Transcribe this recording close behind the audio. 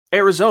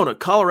Arizona,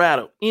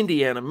 Colorado,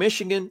 Indiana,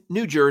 Michigan,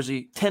 New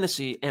Jersey,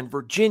 Tennessee, and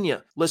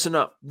Virginia. Listen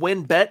up.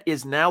 WynnBET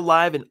is now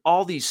live in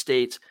all these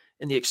states,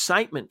 and the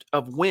excitement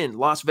of Wynn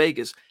Las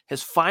Vegas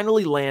has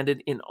finally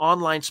landed in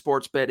online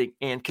sports betting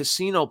and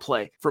casino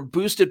play. From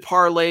boosted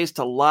parlays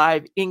to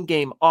live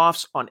in-game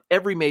offs on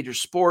every major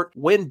sport,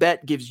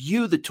 WynnBET gives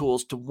you the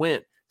tools to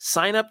win.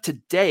 Sign up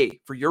today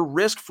for your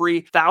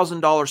risk-free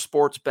 $1,000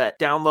 sports bet.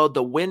 Download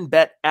the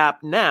WynnBET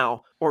app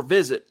now or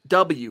visit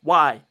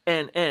wynnbet.com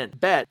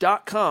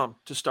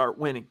to start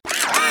winning.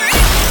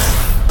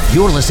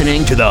 You're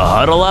listening to the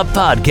Huddle Up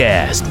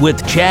Podcast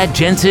with Chad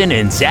Jensen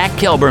and Zach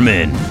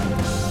Kelberman.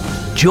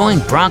 Join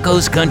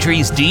Broncos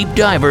Country's deep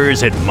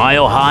divers at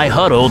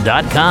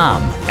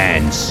milehighhuddle.com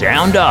and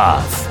sound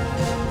off.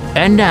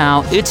 And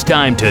now it's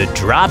time to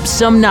drop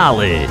some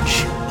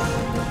knowledge.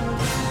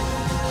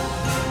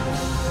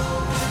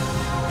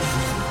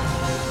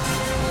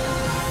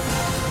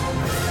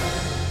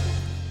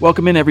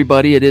 Welcome in,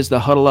 everybody. It is the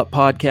Huddle Up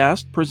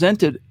Podcast,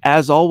 presented,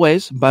 as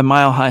always, by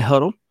Mile High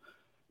Huddle,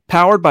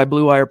 powered by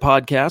Blue Wire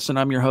Podcasts, and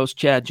I'm your host,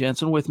 Chad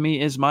Jensen. With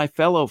me is my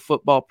fellow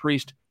football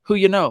priest, who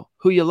you know,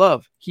 who you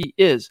love. He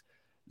is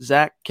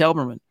Zach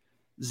Kelberman.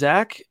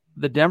 Zach,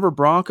 the Denver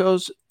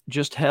Broncos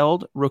just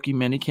held rookie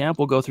minicamp.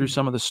 We'll go through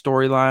some of the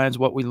storylines,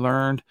 what we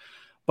learned.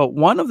 But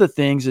one of the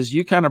things, as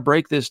you kind of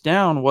break this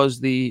down, was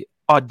the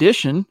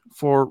audition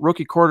for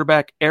rookie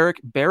quarterback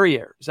Eric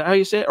Barriere. Is that how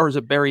you say it? Or is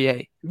it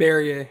Barriere?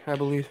 Barriere, I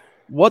believe.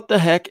 What the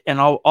heck? And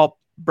I'll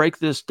break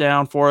this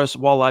down for us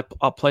while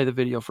I'll play the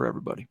video for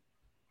everybody.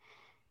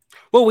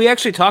 Well, we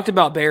actually talked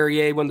about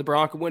Barriere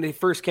when he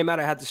first came out.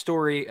 I had the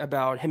story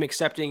about him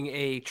accepting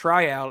a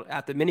tryout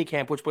at the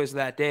minicamp, which was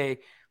that day.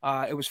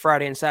 It was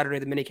Friday and Saturday.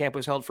 The minicamp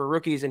was held for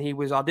rookies, and he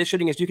was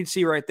auditioning, as you can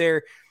see right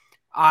there.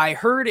 I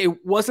heard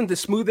it wasn't the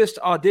smoothest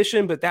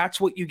audition, but that's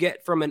what you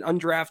get from an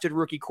undrafted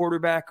rookie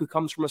quarterback who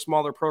comes from a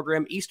smaller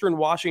program, Eastern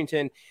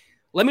Washington.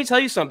 Let me tell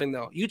you something,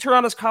 though. You turn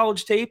on his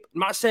college tape. I'm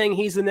not saying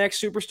he's the next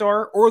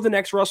superstar or the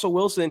next Russell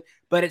Wilson,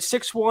 but at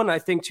 6'1", I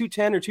think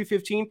 210 or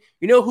 215,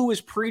 you know who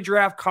his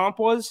pre-draft comp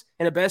was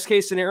in a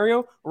best-case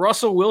scenario?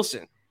 Russell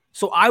Wilson.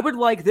 So I would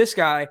like this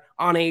guy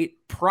on a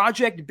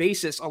project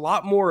basis a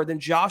lot more than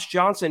Josh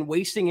Johnson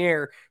wasting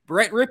air,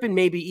 Brett Rippon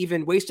maybe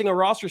even wasting a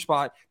roster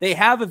spot. They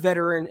have a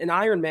veteran, an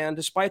Iron Man,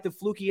 despite the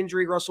fluky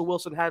injury Russell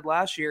Wilson had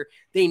last year.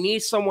 They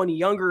need someone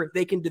younger.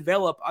 They can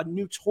develop a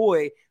new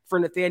toy for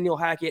Nathaniel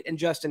Hackett and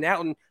Justin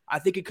Allen. I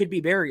think it could be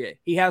Barriere.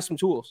 He has some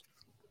tools.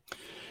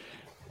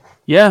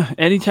 Yeah,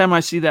 anytime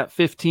I see that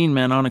 15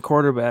 man on a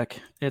quarterback,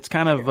 it's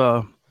kind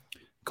of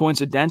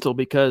coincidental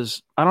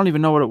because I don't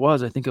even know what it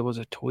was. I think it was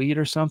a tweet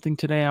or something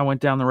today. I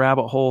went down the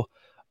rabbit hole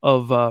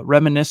of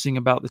reminiscing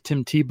about the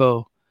Tim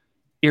Tebow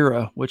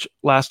era, which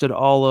lasted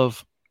all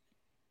of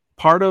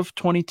part of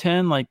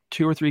 2010, like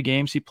 2 or 3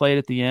 games he played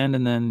at the end.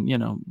 And then,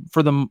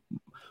 for the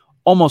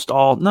almost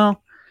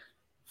all,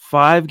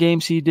 5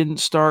 games he didn't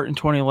start in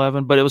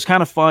 2011, but it was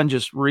kind of fun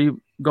just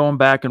going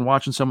back and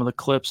watching some of the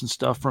clips and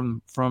stuff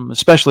from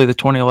especially the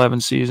 2011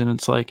 season.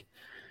 It's like,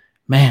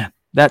 man,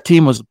 that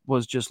team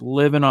was just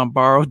living on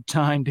borrowed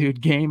time,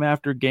 dude. Game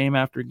after game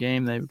after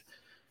game, they would,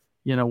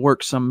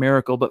 work some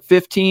miracle. But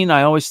 15,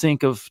 I always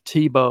think of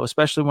Tebow,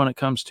 especially when it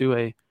comes to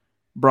a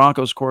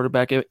Broncos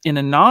quarterback. In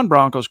a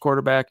non-Broncos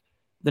quarterback,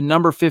 the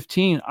number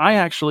 15, I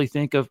actually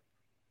think of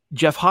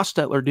Jeff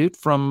Hostetler, dude,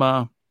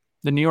 from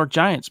the New York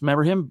Giants.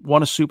 Remember him?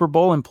 Won a Super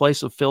Bowl in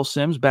place of Phil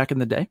Simms back in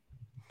the day.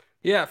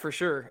 Yeah, for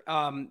sure.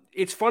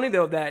 It's funny,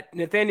 though, that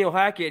Nathaniel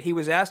Hackett, he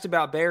was asked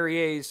about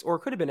Barriere's, or it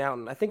could have been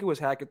Allen. I think it was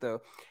Hackett,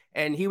 though.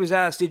 And he was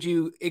asked, did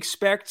you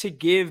expect to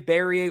give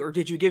Barriere, or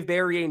did you give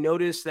Barriere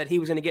notice that he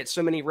was going to get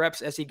so many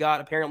reps as he got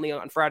apparently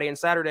on Friday and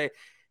Saturday,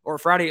 or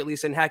Friday at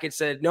least? And Hackett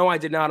said, no, I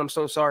did not. I'm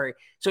so sorry.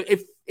 So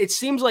if it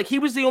seems like he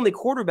was the only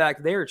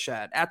quarterback there,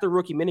 Chad, at the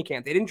rookie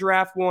minicamp. They didn't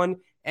draft one,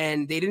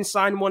 and they didn't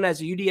sign one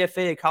as a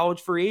UDFA, a college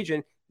free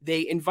agent.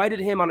 They invited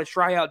him on a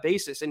tryout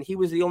basis, and he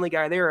was the only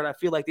guy there. And I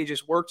feel like they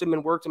just worked him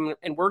and worked him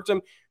and worked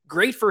him.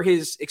 Great for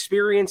his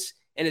experience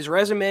and his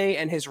resume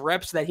and his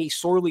reps that he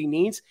sorely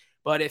needs.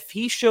 But if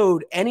he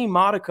showed any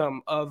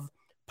modicum of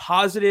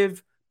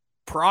positive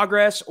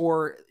progress,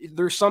 or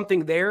there's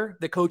something there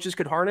the coaches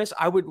could harness,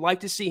 I would like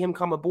to see him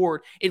come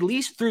aboard at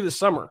least through the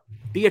summer,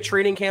 be a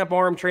training camp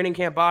arm, training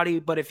camp body.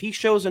 But if he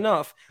shows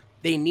enough,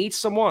 they need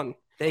someone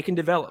they can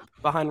develop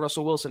behind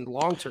Russell Wilson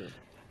long term.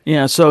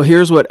 Yeah, so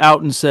here's what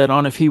Outen said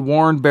on if he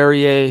warned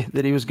Barriere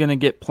that he was going to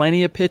get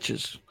plenty of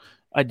pitches.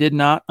 I did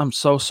not. I'm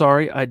so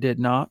sorry. I did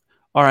not.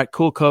 All right,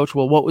 cool, coach.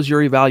 Well, what was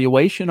your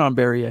evaluation on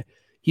Barriere?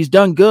 He's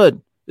done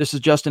good. This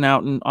is Justin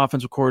Outen,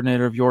 offensive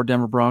coordinator of your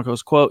Denver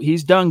Broncos. Quote,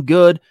 he's done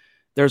good.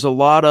 There's a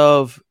lot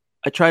of,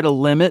 I try to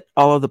limit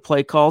all of the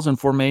play calls and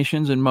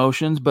formations and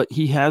motions, but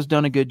he has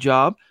done a good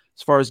job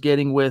as far as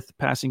getting with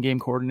passing game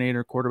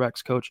coordinator,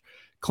 quarterbacks coach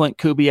Clint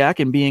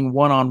Kubiak and being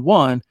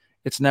one-on-one.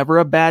 It's never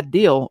a bad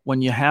deal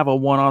when you have a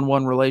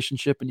one-on-one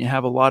relationship and you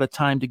have a lot of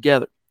time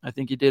together. I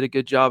think he did a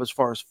good job as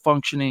far as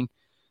functioning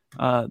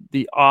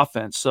the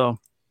offense. So,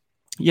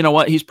 you know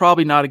what? He's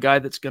probably not a guy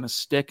that's going to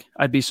stick.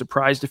 I'd be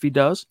surprised if he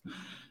does.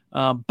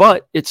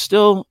 But it's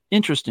still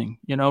interesting.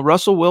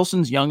 Russell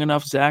Wilson's young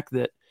enough, Zach,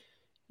 that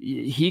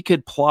he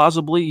could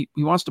plausibly,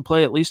 he wants to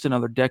play at least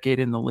another decade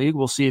in the league.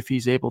 We'll see if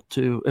he's able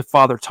to, if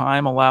Father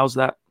Time allows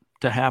that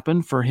to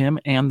happen for him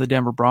and the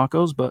Denver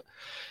Broncos. But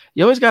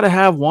you always got to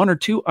have one or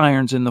two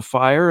irons in the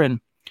fire. And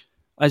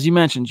as you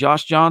mentioned,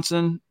 Josh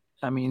Johnson,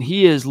 I mean,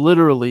 he is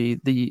literally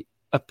the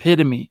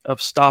epitome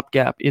of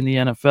stopgap in the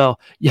NFL.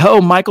 Yo,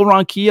 Michael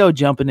Ronquillo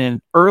jumping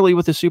in early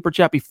with a super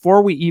chat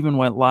before we even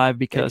went live,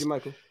 because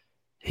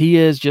he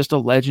is just a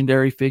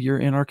legendary figure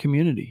in our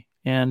community.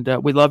 And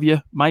we love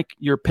you, Mike.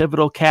 You're a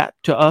pivotal cat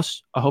to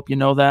us. I hope you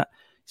know that.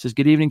 He says,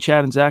 good evening,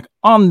 Chad and Zach,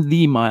 on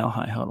the Mile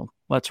High Huddle.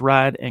 Let's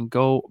ride and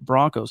go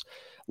Broncos.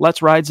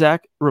 Let's ride,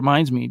 Zach,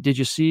 reminds me, did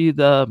you see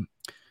the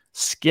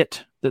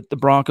skit that the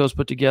Broncos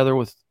put together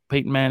with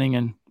Peyton Manning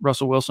and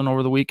Russell Wilson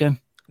over the weekend?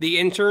 The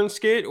intern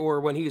skit, or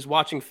when he was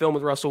watching film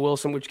with Russell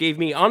Wilson, which gave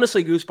me,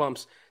 honestly,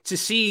 goosebumps to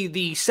see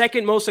the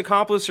second most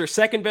accomplished or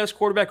second best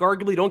quarterback,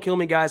 arguably, don't kill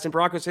me, guys, in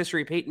Broncos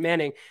history, Peyton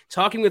Manning,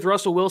 talking with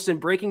Russell Wilson,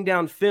 breaking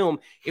down film.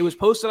 It was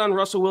posted on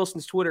Russell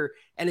Wilson's Twitter,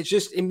 and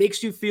it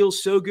makes you feel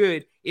so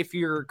good if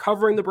you're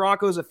covering the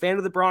Broncos, a fan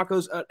of the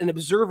Broncos, an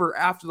observer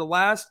after the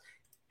last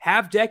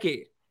half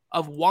decade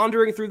of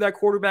wandering through that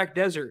quarterback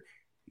desert.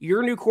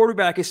 Your new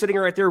quarterback is sitting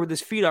right there with his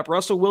feet up.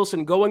 Russell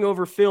Wilson going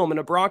over film in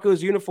a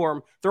Broncos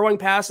uniform, throwing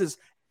passes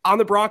on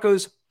the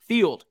Broncos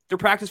field, their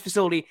practice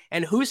facility.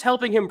 And who's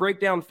helping him break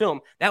down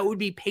film? That would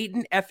be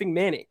Peyton effing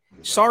Manning.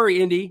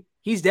 Sorry, Indy.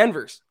 He's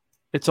Denver's.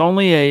 It's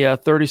only a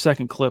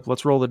 30-second clip.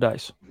 Let's roll the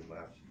dice.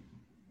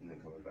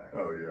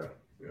 Oh, yeah.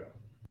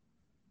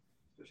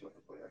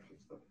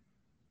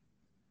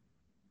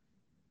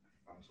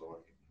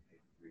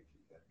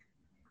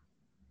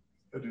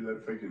 I do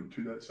that faking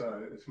to that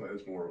side. It's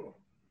more of a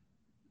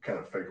kind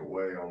of fake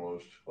away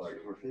almost. Like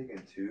we're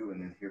faking two,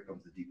 and then here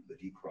comes the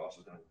deep cross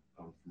is going to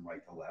come from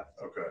right to left.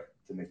 Okay.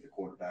 To make the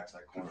quarterback's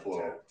like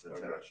corner to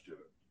attach to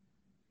it,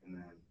 and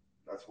then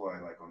that's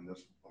why like on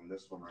this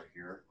one right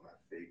here, when I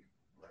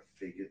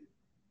fake it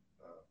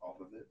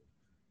off of it,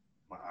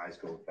 my eyes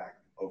go back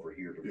over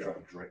here to try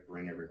to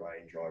bring everybody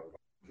and draw everybody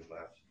to the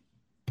left.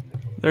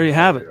 There you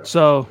have it.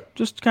 So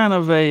just kind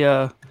of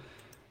a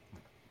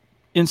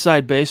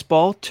inside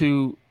baseball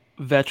to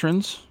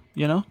veterans,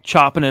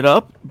 chopping it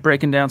up,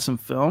 breaking down some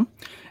film.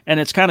 And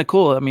it's kind of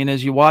cool. I mean,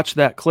 as you watch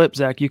that clip,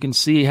 Zach, you can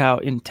see how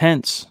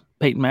intense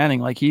Peyton Manning,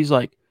 like he's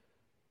like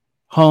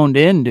honed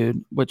in,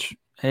 dude, which,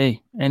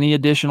 hey, any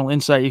additional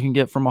insight you can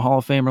get from a Hall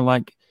of Famer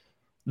like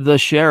the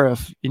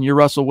Sheriff and your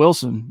Russell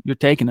Wilson, you're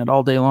taking it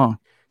all day long.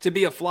 To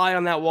be a fly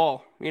on that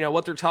wall,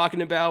 what they're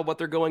talking about, what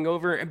they're going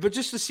over, but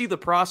just to see the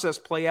process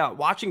play out,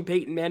 watching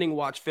Peyton Manning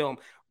watch film,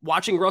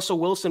 watching Russell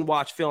Wilson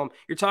watch film,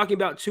 you're talking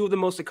about two of the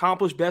most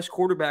accomplished, best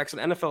quarterbacks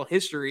in NFL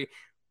history.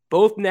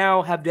 Both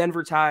now have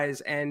Denver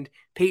ties, and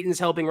Peyton's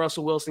helping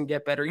Russell Wilson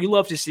get better. You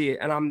love to see it,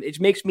 and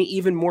it makes me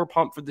even more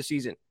pumped for the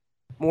season.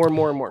 More and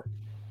more and more.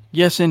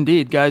 Yes,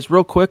 indeed, guys.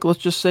 Real quick, let's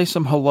just say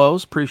some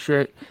hellos.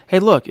 Appreciate it. Hey,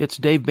 look, it's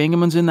Dave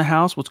Bingaman's in the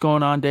house. What's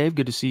going on, Dave?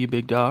 Good to see you,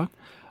 big dog.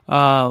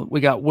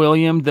 We got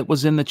William that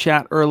was in the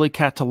chat early,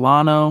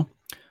 Catalano,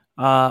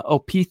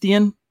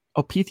 Opethian.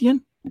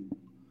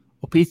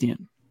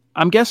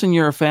 I'm guessing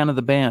you're a fan of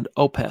the band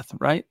Opeth,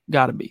 right?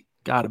 Gotta be.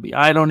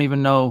 I don't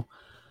even know.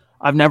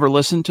 I've never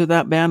listened to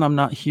that band. I'm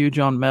not huge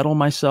on metal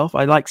myself.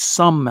 I like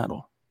some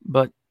metal,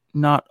 but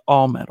not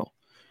all metal.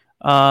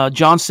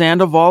 John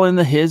Sandoval in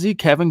the hizzy,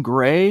 Kevin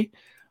Gray.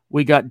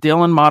 We got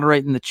Dylan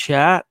moderating the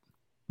chat,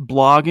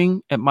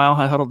 blogging at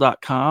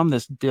milehighhuddle.com.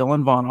 This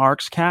Dylan Von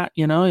Arx cat,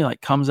 he like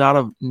comes out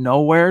of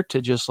nowhere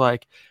to just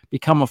like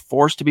become a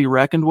force to be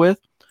reckoned with.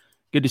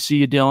 Good to see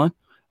you, Dylan.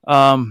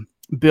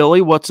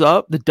 Billy, what's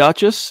up? The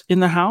Duchess in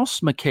the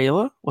house.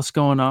 Michaela, what's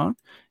going on?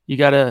 You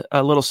got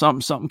a little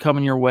something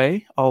coming your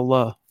way.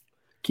 I'll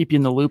keep you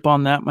in the loop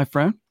on that, my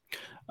friend.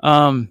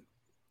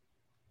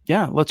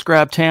 Yeah, let's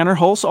grab Tanner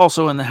Hulse,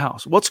 also in the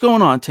house. What's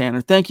going on,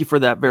 Tanner? Thank you for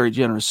that very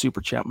generous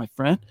super chat, my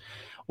friend.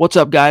 What's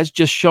up, guys?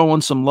 Just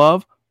showing some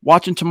love.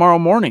 Watching tomorrow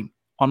morning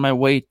on my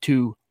way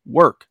to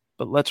work.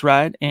 But let's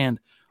ride and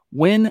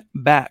win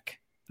back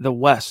the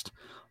West.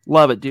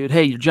 Love it, dude.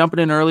 Hey, you're jumping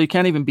in early. You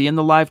can't even be in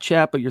the live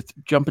chat, but you're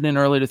jumping in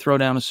early to throw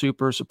down a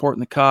super, supporting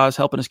the cause,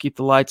 helping us keep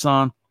the lights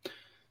on.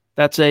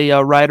 That's a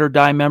ride or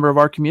die member of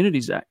our community,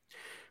 Zach.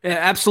 It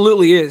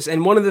absolutely is.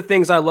 And one of the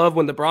things I love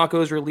when the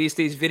Broncos release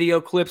these video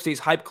clips, these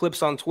hype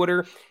clips on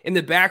Twitter, in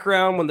the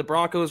background when the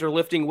Broncos are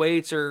lifting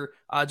weights or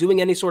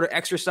doing any sort of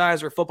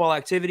exercise or football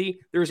activity,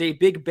 there's a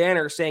big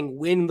banner saying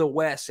win the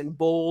West in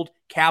bold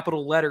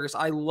capital letters.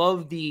 I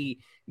love the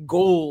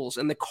goals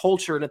and the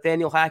culture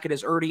Nathaniel Hackett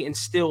has already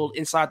instilled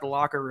inside the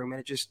locker room.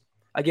 And it just,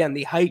 again,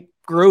 the hype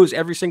grows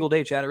every single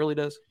day, Chad. It really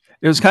does.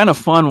 It was kind of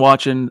fun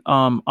watching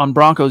on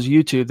Broncos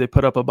YouTube. They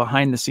put up a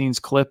behind the scenes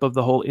clip of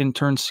the whole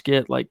intern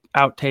skit, like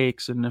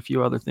outtakes and a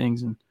few other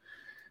things.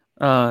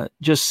 And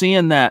just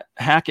seeing that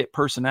Hackett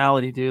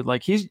personality, dude,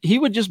 like he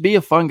would just be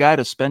a fun guy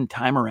to spend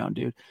time around,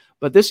 dude.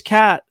 But this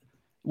cat,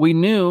 we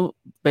knew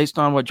based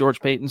on what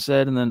George Payton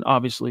said, and then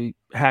obviously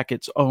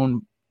Hackett's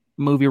own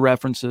movie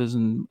references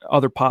and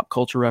other pop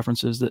culture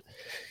references, that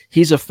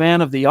he's a fan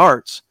of the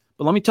arts.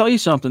 But let me tell you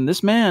something.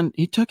 This man,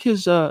 he took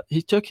his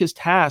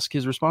task,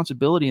 his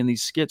responsibility in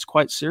these skits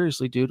quite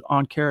seriously, dude.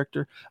 On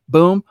character.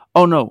 Boom.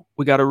 Oh no,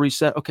 we got to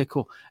reset. Okay,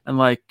 cool. And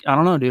like, I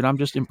don't know, dude. I'm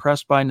just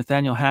impressed by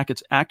Nathaniel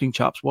Hackett's acting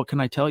chops. What can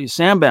I tell you?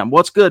 Sam Bam,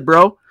 what's good,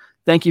 bro?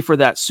 Thank you for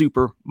that,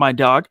 super, my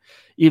dog.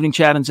 Evening,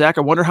 Chad and Zach.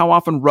 I wonder how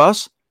often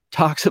Russ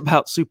talks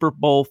about Super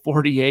Bowl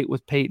 48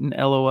 with Peyton.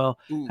 LOL.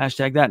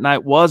 Hashtag that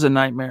night was a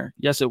nightmare.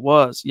 Yes, it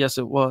was. Yes,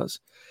 it was.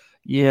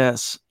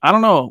 Yes. I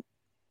don't know.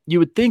 You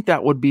would think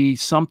that would be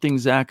something,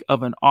 Zach,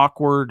 of an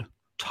awkward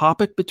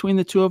topic between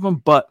the two of them,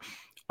 but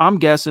I'm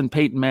guessing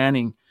Peyton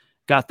Manning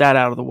got that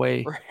out of the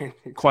way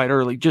quite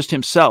early, just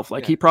himself.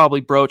 Like he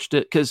probably broached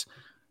it because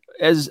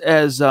as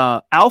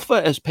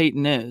alpha as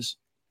Peyton is,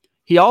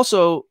 he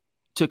also,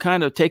 to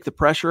kind of take the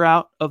pressure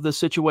out of the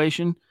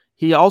situation,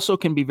 he also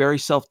can be very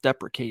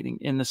self-deprecating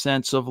in the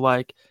sense of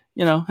like,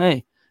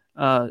 hey,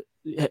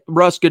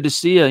 Russ, good to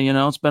see you.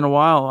 It's been a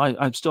while.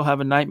 I'm still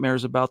having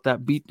nightmares about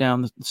that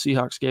beatdown the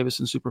Seahawks gave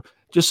us in Super.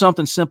 Just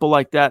something simple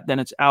like that. Then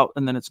it's out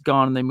and then it's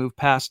gone and they move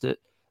past it.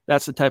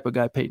 That's the type of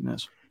guy Peyton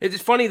is. It's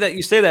funny that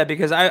you say that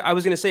because I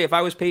was going to say if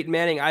I was Peyton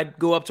Manning, I'd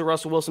go up to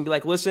Russell Wilson and be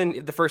like,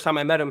 listen, the first time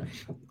I met him,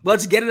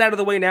 let's get it out of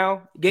the way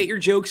now. Get your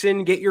jokes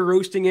in, get your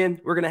roasting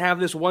in. We're going to have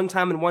this one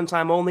time and one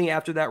time only.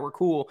 After that, we're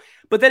cool.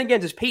 But then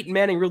again, does Peyton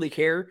Manning really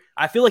care?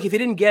 I feel like if he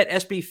didn't get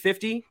SB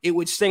 50, it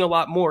would sting a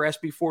lot more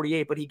SB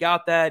 48, but he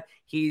got that.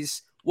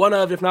 He's one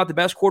of, if not the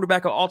best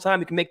quarterback of all time.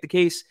 You can make the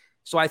case.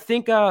 So I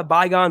think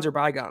bygones are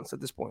bygones at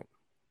this point.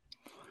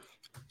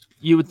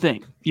 You would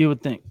think,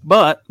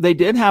 but they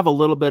did have a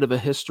little bit of a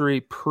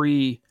history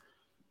pre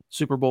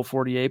Super Bowl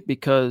 48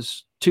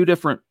 because two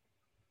different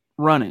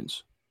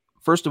run-ins.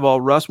 First of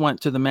all, Russ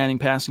went to the Manning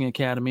Passing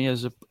Academy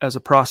as a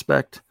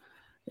prospect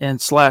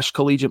and /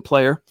 collegiate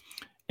player.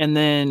 And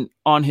then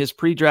on his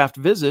pre-draft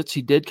visits,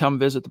 he did come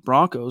visit the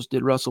Broncos,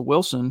 did Russell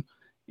Wilson.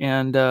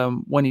 And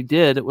when he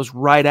did, it was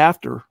right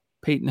after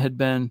Peyton had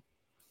been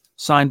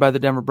signed by the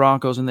Denver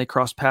Broncos, and they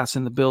crossed paths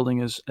in the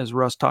building as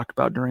Russ talked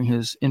about during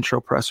his intro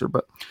presser.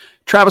 But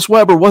Travis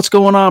Weber, what's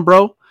going on,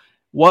 bro?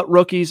 What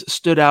rookies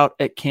stood out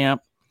at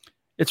camp?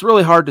 It's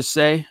really hard to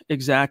say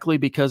exactly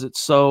because it's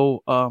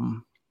so,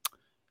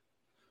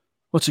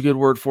 what's a good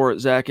word for it,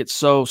 Zach? It's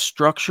so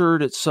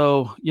structured. It's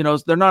so,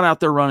 they're not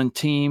out there running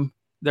team.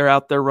 They're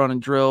out there running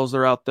drills.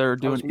 They're out there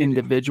doing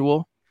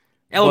individual.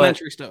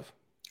 Elementary stuff.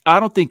 I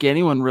don't think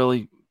anyone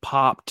really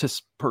popped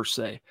per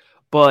se,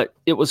 but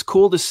it was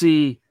cool to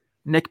see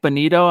Nick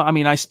Bonito. I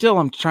mean, I still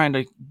am trying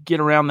to get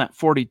around that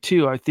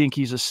 42. I think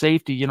he's a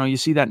safety. You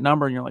see that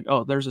number and you're like,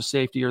 oh, there's a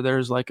safety or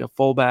there's like a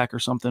fullback or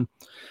something.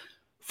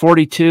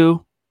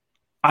 42.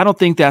 I don't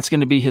think that's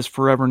going to be his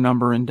forever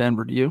number in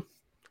Denver. Do you?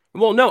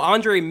 Well, no.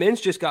 Andre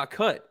Mintz just got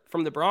cut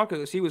from the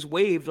Broncos. He was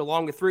waived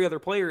along with 3 other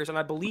players, and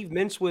I believe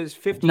Mintz was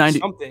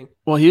 50-something.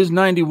 Well, he was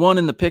 91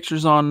 in the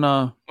pictures on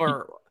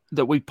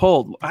that we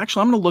pulled.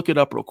 Actually, I'm going to look it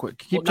up real quick.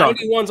 Keep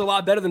talking. 91's a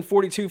lot better than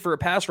 42 for a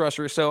pass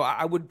rusher, so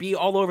I would be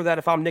all over that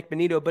if I'm Nick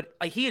Bonito. But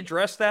he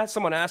addressed that.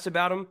 Someone asked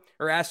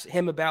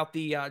him about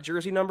the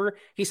jersey number.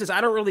 He says,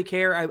 I don't really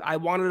care. I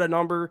wanted a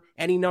number,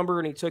 any number,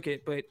 and he took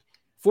it. But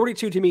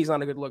 42 to me is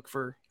not a good look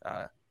for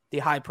the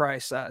high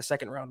price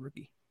second-round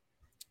rookie.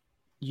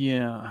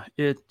 Yeah,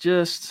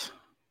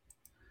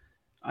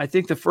 I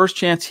think the first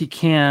chance he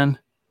can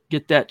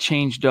get that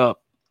changed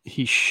up,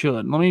 he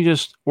should. Let me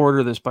just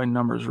order this by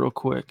numbers real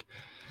quick.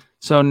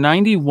 So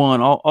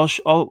 91.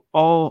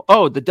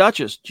 The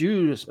Duchess.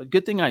 Judas. A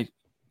good thing I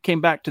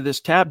came back to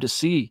this tab to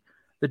see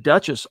the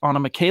Duchess on a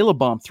Michaela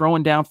bump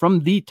throwing down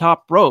from the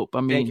top rope. I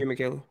mean, thank you,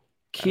 Michaela.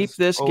 Keep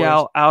this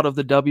gal out of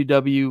the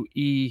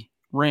WWE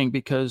ring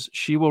because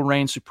she will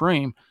reign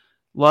supreme.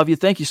 Love you.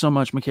 Thank you so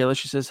much, Michaela.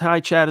 She says, hi,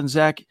 Chad and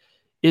Zach.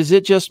 Is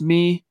it just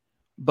me,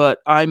 but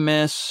I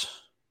miss...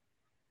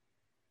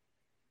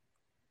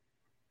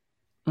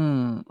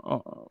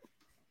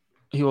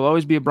 he will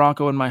always be a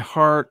Bronco in my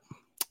heart.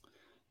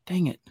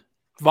 Dang it.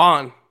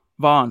 Vaughn.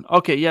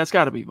 Okay, yeah, it's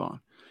got to be Vaughn.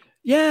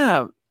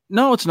 Yeah,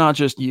 no, it's not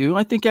just you.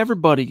 I think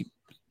everybody,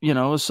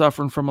 is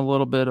suffering from a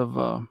little bit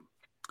of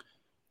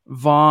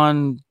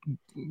Vaughn,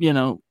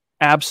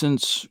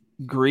 absence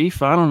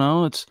grief. I don't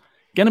know. It's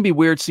going to be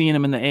weird seeing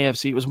him in the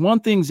AFC. It was one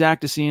thing,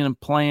 Zach, to seeing him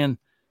playing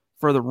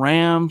for the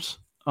Rams.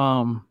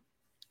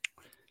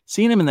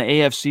 Seeing him in the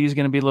AFC is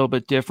going to be a little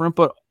bit different,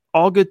 but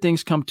all good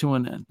things come to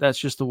an end. That's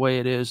just the way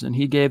it is. And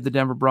he gave the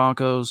Denver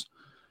Broncos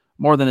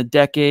more than a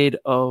decade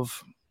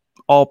of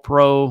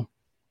all-pro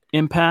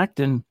impact.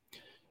 And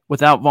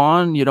without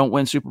Vaughn, you don't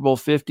win Super Bowl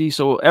 50.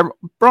 So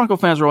Bronco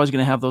fans are always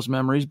going to have those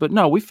memories. But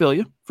no, we feel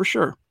you for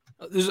sure.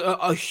 There's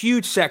a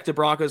huge sect of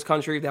Broncos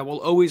country that will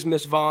always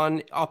miss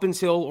Vaughn up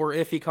until or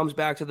if he comes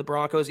back to the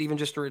Broncos, even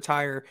just to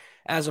retire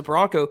as a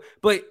Bronco.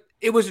 But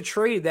it was a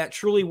trade that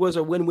truly was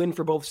a win-win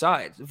for both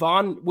sides.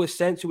 Vaughn was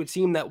sent to a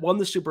team that won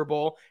the Super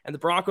Bowl, and the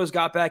Broncos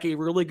got back a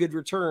really good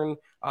return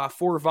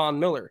for Von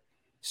Miller.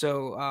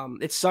 So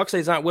it sucks that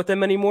he's not with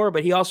them anymore,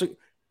 but he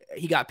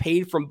got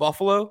paid from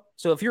Buffalo.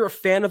 So if you're a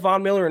fan of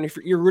Von Miller and if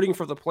you're rooting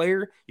for the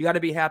player, you got to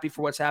be happy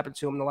for what's happened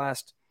to him in the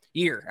last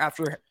year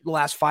after the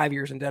last 5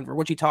 years in Denver,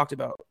 which he talked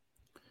about.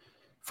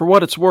 For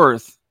what it's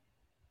worth,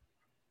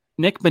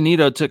 Nick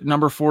Benito took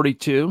number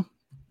 42,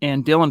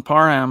 and Dylan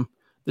Parham,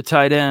 the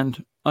tight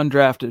end,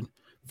 undrafted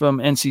from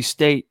NC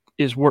State,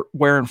 is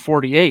wearing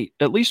 48,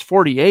 at least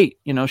 48.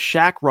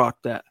 Shaq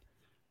rocked that.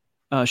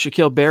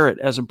 Shaquille Barrett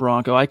as a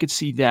Bronco. I could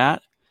see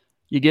that.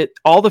 You get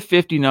all the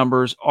 50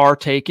 numbers are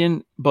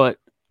taken, but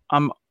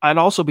I'd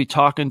also be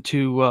talking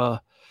to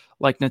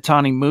like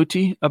Netani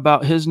Muti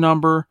about his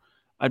number.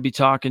 I'd be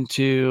talking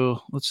to,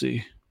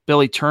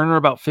 Billy Turner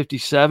about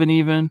 57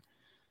 even.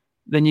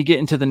 Then you get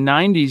into the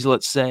 90s,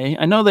 let's say.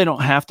 I know they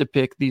don't have to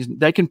pick these.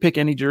 They can pick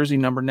any jersey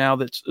number now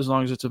that's as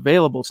long as it's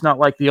available. It's not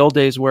like the old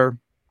days where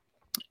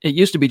it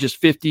used to be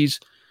just 50s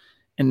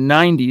and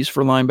 90s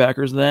for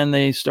linebackers. Then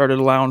they started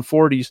allowing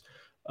 40s.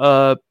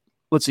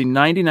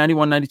 90,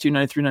 91, 92,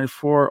 93,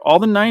 94. All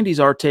the 90s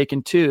are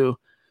taken too.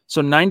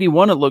 So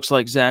 91, it looks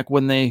like, Zach,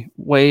 when they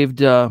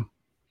waived Andre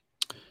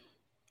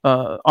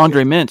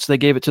Mintz, they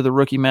gave it to the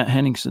rookie Matt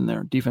Henningsen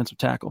there, defensive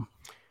tackle.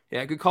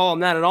 Yeah, good call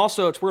on that. And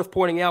also, it's worth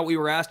pointing out, we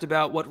were asked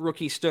about what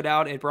rookie stood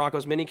out at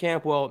Broncos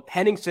minicamp. Well,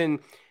 Henningsen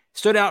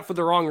stood out for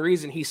the wrong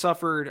reason. He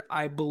suffered,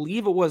 I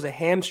believe it was a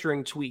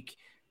hamstring tweak.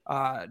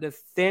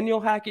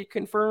 Nathaniel Hackett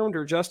confirmed,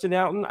 or Justin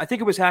Outen. I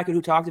think it was Hackett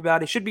who talked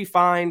about it. Should be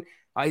fine.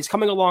 He's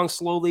coming along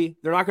slowly.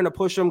 They're not going to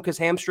push him because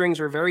hamstrings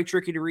are very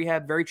tricky to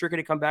rehab, very tricky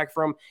to come back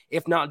from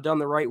if not done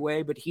the right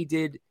way. But he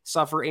did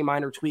suffer a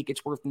minor tweak.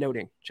 It's worth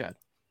noting, Chad.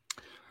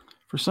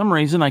 For some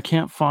reason, I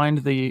can't find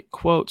the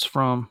quotes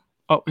from,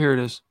 here it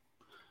is,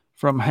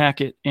 from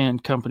Hackett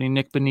and company,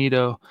 Nick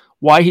Benito,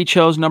 why he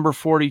chose number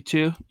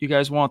 42. You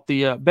guys want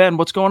the, Ben,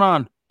 what's going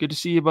on? Good to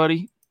see you,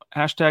 buddy.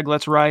 Hashtag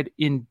let's ride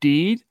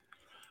indeed.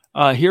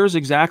 Here's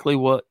exactly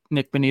what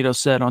Nick Benito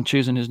said on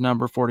choosing his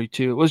number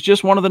 42. It was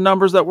just one of the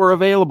numbers that were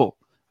available.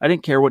 I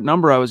didn't care what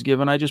number I was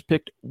given. I just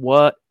picked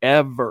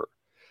whatever.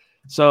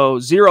 So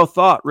zero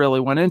thought really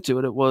went into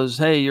it. It was,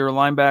 hey, you're a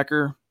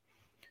linebacker.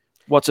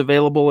 What's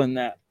available in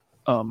that?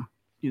 In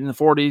the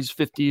 40s,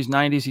 50s,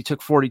 90s, he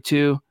took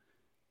 42.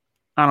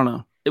 I don't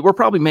know. We're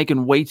probably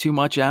making way too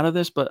much out of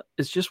this, but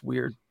it's just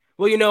weird.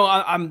 Well,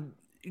 I'm.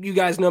 You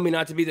guys know me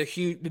not to be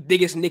the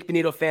biggest Nick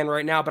Benito fan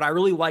right now, but I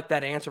really like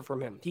that answer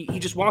from him. He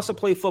just wants to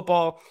play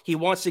football. He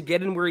wants to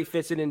get in where he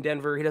fits in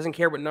Denver. He doesn't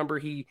care what number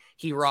he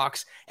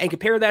rocks. And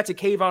compare that to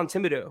Kayvon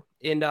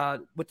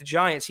Thibodeau with the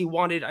Giants. He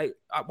wanted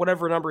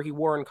whatever number he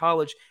wore in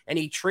college, and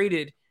he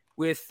traded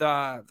with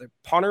the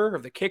punter or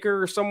the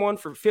kicker or someone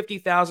for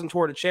 $50,000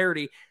 toward a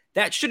charity.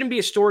 That shouldn't be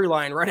a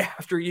storyline right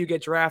after you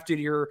get drafted.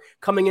 You're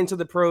coming into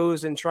the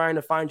pros and trying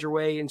to find your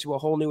way into a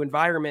whole new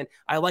environment.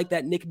 I like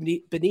that Nick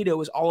Benito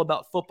is all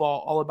about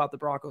football, all about the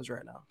Broncos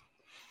right now.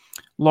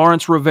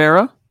 Lawrence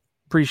Rivera,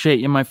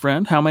 appreciate you, my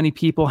friend. How many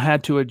people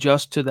had to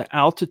adjust to the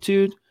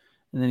altitude?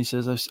 And then he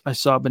says, I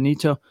saw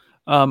Benito.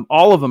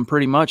 All of them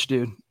pretty much,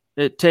 dude.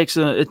 It takes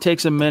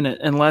a minute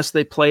unless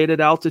they played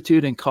at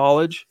altitude in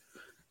college.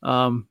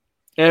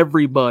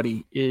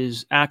 Everybody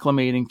is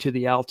acclimating to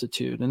the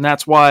altitude. And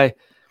that's why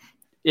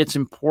it's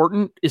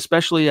important,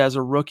 especially as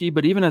a rookie,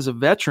 but even as a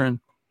veteran,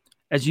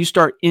 as you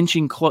start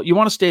inching close, you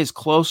want to stay as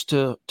close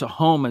to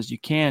home as you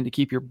can to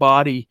keep your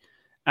body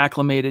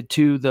acclimated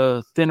to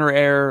the thinner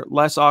air,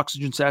 less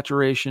oxygen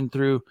saturation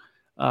through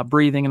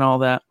breathing and all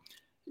that.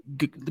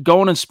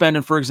 Going and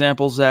spending, for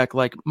example, Zach,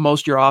 like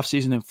most of your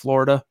offseason in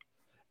Florida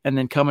and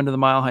then coming to the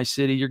Mile High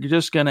City, you're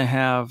just going to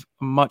have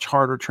a much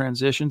harder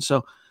transition.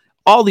 So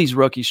all these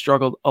rookies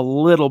struggled a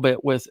little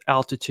bit with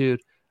altitude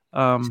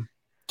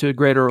to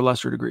greater or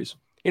lesser degrees.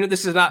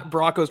 This is not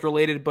Broncos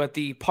related, but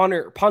the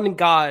punting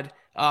god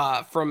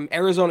from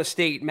Arizona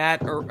State, Matt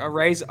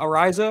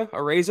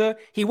Araiza,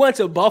 he went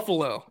to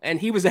Buffalo, and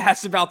he was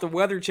asked about the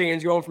weather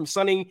change going from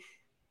sunny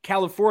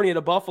California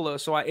to Buffalo.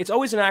 So it's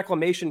always an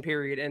acclimation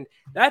period, and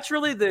that's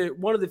really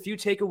one of the few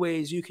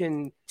takeaways you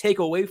can take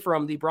away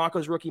from the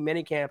Broncos rookie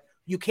minicamp.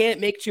 You can't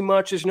make too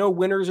much. There's no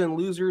winners and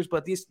losers,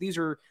 but these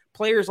are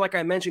players, like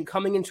I mentioned,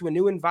 coming into a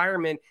new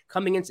environment,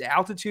 coming into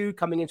altitude,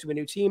 coming into a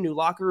new team, new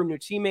locker room, new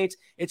teammates.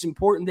 It's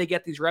important they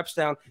get these reps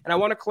down. And I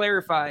want to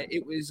clarify,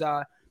 it was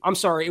Ajiro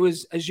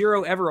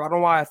Evero. I don't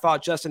know why I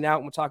thought Justin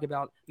Outen would talk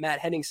about Matt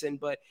Henningsen,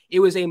 but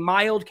it was a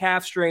mild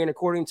calf strain,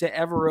 according to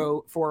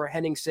Evero, for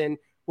Henningsen.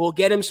 We'll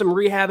get him some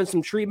rehab and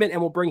some treatment, and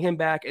we'll bring him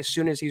back as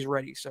soon as he's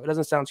ready. So it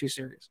doesn't sound too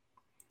serious.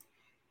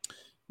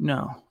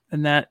 No.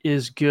 And that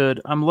is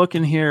good. I'm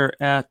looking here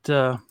at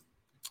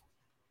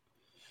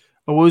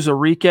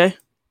Owuzarike.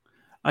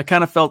 I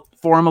kind of felt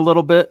for him a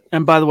little bit.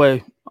 And by the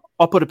way,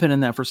 I'll put a pin in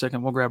that for a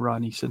second. We'll grab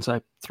Rodney since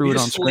I threw it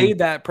on screen. You slayed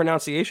that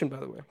pronunciation,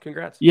 by the way.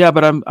 Congrats. Yeah,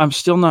 but I'm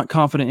still not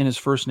confident in his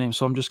first name,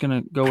 so I'm just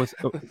going to go with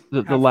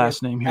the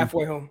last name here.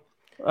 Halfway home.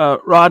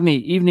 Rodney,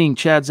 evening,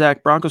 Chad,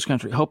 Zach, Broncos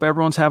country. Hope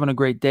everyone's having a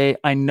great day.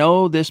 I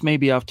know this may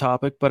be off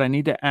topic, but I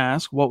need to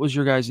ask, what was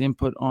your guys'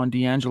 input on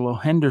D'Angelo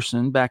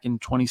Henderson back in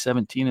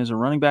 2017 as a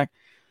running back?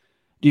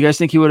 Do you guys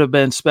think he would have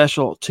been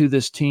special to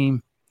this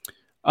team?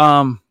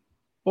 What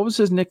was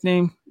his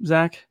nickname,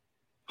 Zach?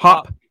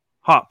 Hop.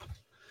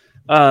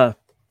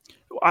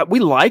 We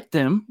liked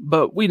him,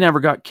 but we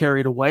never got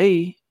carried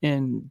away.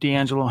 in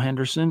D'Angelo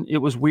Henderson. It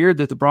was weird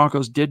that the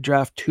Broncos did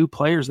draft 2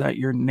 players that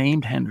year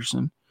named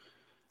Henderson.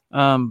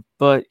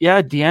 But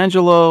yeah,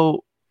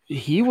 D'Angelo,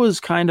 he was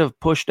kind of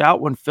pushed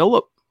out when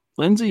Philip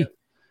Lindsay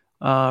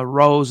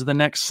rose the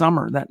next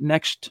summer, that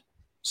next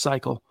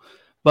cycle.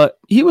 But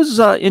he was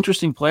an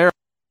interesting player.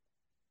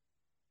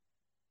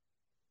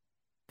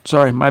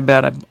 Sorry, my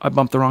bad. I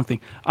bumped the wrong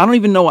thing. I don't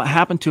even know what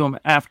happened to him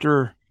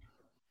after.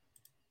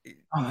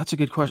 Oh, that's a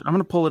good question. I'm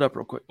going to pull it up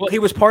real quick. Well, he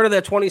was part of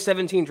that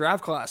 2017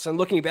 draft class. And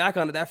looking back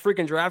on it, that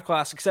freaking draft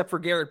class, except for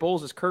Garrett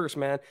Bowles, is cursed,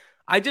 man.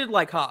 I did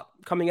like Hop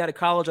coming out of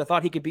college. I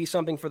thought he could be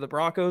something for the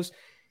Broncos.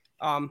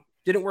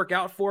 Didn't work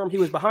out for him. He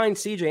was behind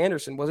CJ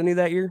Anderson, wasn't he,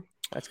 that year?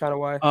 That's kind of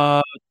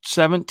why.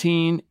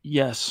 17,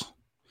 yes.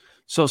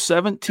 So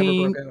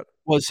 17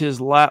 was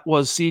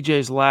was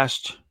CJ's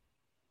last,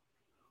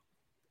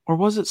 or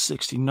was it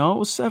 16? No, it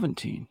was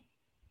 17.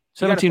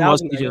 17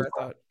 was CJ's.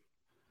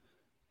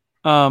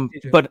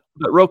 But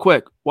real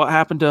quick, what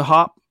happened to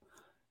Hop?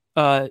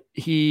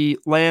 He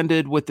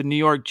landed with the New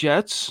York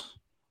Jets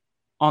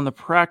on the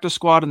practice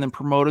squad and then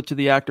promoted to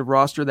the active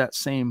roster that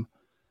same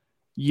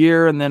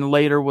year, and then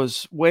later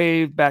was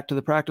waived back to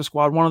the practice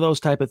squad, one of those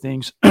type of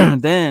things.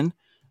 Then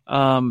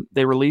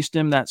they released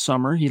him that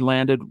summer. He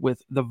landed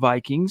with the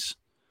Vikings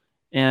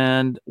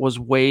and was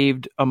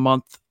waived a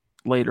month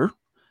later.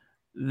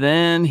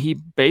 Then he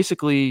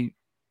basically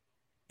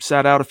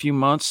sat out a few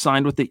months,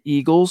 signed with the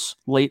Eagles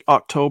late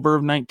October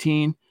of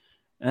 19,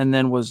 and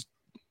then was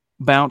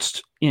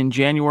bounced in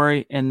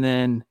January. And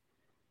then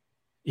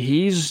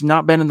he's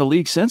not been in the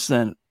league since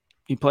then.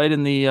 He played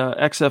in the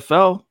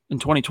XFL in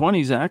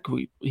 2020, Zach.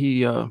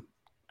 He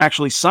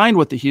actually signed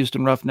with the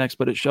Houston Roughnecks,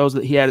 but it shows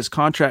that he had his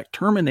contract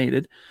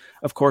terminated,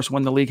 of course,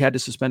 when the league had to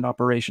suspend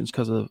operations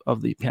because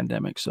of the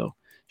pandemic. So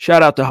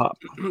shout out to Hop.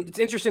 It's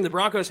interesting. The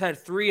Broncos had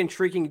 3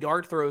 intriguing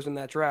dart throws in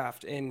that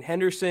draft, in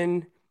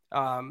Henderson,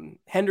 and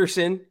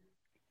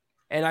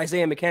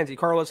Isaiah McKenzie,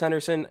 Carlos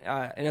Henderson,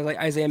 and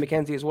Isaiah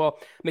McKenzie as well.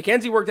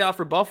 McKenzie worked out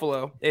for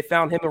Buffalo. They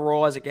found him a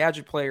role as a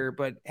gadget player,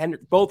 but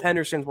both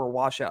Hendersons were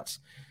washouts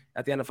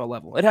at the NFL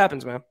level. It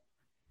happens, man.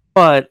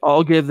 But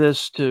I'll give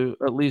this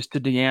at least to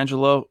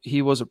D'Angelo.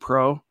 He was a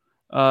pro.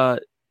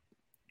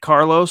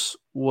 Carlos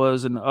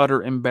was an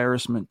utter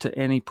embarrassment to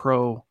any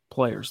pro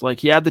players. Like,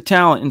 he had the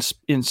talent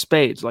in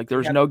spades. Like,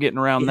 there's no getting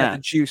around that.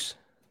 The juice.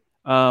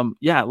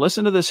 Yeah,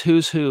 listen to this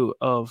who's who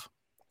of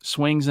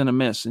swings and a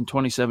miss in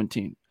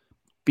 2017.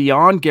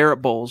 Beyond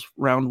Garrett Bowles,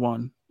 round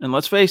 1. And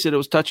let's face it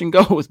was touch and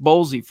go with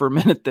Bowlesy for a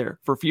minute there,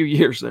 for a few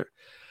years there.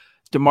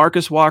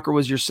 DeMarcus Walker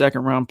was your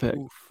 2nd round pick.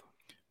 Oof.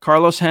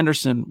 Carlos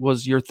Henderson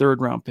was your 3rd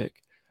round pick.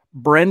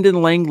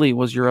 Brendan Langley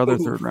was your other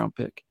 3rd round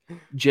pick.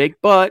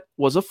 Jake Butt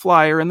was a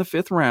flyer in the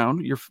 5th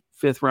round, your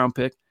 5th round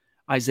pick.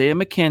 Isaiah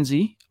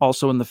McKenzie,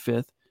 also in the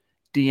 5th.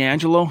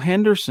 D'Angelo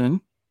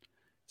Henderson,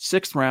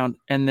 6th round.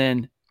 And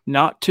then,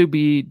 not to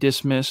be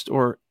dismissed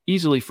or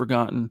easily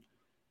forgotten,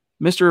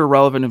 Mr.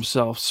 Irrelevant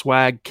himself,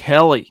 Swag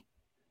Kelly,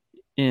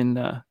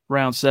 in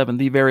round 7,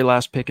 the very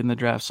last pick in the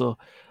draft. So,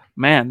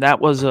 man, that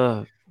was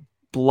a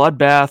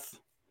bloodbath.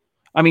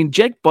 I mean,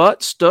 Jake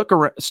Butt stuck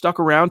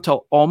around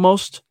till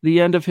almost the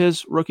end of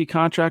his rookie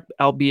contract,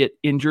 albeit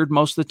injured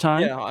most of the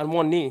time. Yeah, on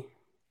one knee.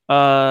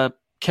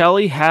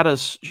 Kelly had a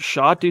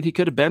shot, dude. He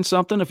could have been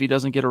something if he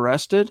doesn't get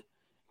arrested.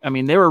 I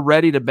mean, they were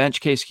ready to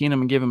bench Case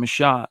Keenum and give him a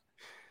shot.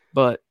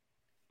 But,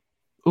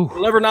 ooh.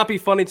 It'll never not be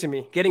funny to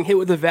me. Getting hit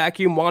with a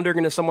vacuum, wandering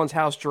into someone's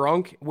house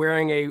drunk,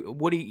 wearing a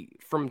Woody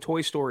from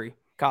Toy Story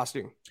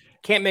costume.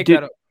 Can't make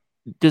that up.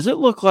 Does it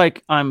look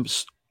like I'm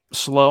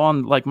slow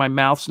on, like my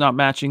mouth's not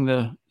matching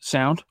the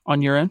sound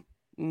on your end?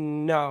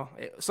 No.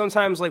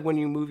 Sometimes, like, when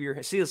you move your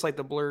head, see, it's like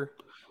the blur.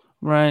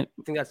 Right.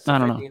 I think that's I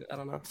don't know. I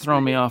don't know.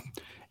 Throwing me off.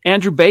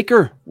 Andrew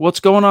Baker, what's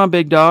going on,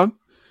 big dog?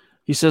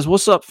 He says,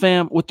 "What's up,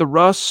 fam? With the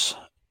Russ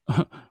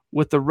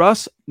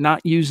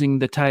not using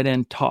the tight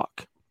end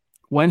talk.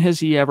 When has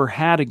he ever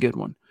had a good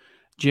one?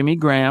 Jimmy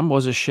Graham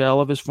was a shell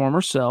of his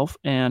former self,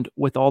 and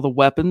with all the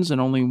weapons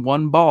and only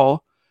one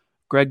ball,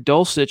 Greg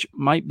Dulcich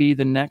might be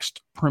the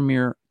next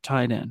premier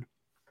tight end."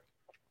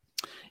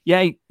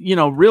 Yeah,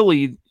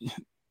 really,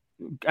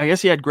 I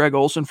guess he had Greg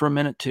Olsen for a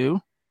minute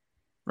too,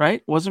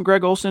 right? Wasn't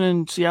Greg Olsen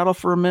in Seattle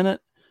for a minute?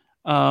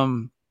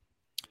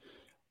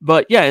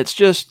 But yeah, it's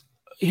just,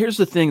 here's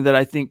the thing that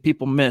I think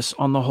people miss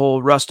on the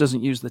whole Russ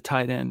doesn't use the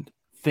tight end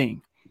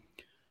thing.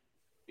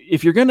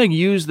 If you're going to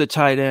use the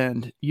tight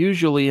end,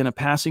 usually in a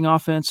passing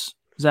offense,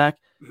 Zach,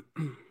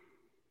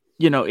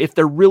 if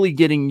they're really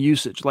getting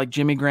usage, like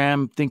Jimmy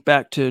Graham, think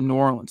back to New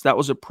Orleans. That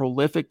was a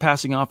prolific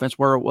passing offense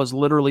where it was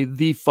literally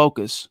the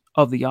focus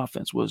of the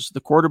offense was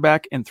the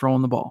quarterback and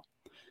throwing the ball.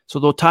 So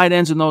the tight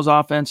ends in those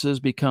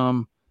offenses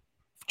become,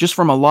 just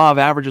from a law of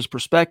averages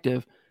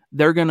perspective,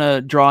 they're going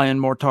to draw in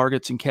more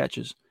targets and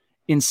catches.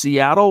 In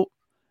Seattle,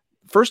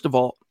 first of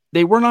all,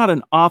 they were not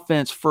an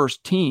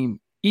offense-first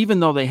team, even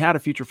though they had a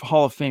future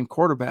Hall of Fame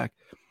quarterback.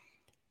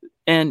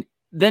 And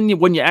then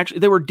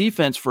they were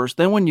defense first.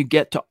 Then when you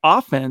get to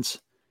offense,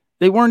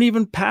 they weren't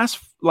even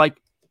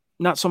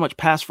not so much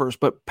pass first,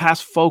 but pass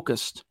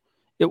focused.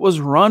 It was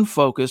run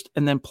focused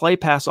and then play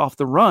pass off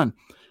the run.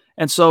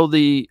 And so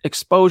the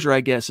exposure,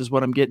 I guess, is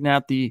what I'm getting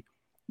at, the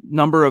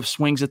number of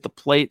swings at the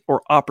plate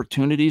or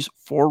opportunities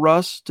for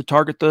Russ to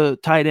target the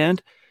tight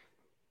end.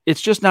 It's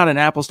just not an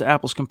apples to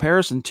apples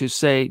comparison to,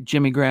 say,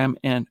 Jimmy Graham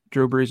and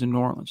Drew Brees in New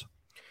Orleans.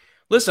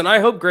 Listen, I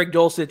hope Greg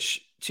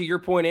Dulcich, to your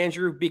point,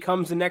 Andrew,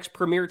 becomes the next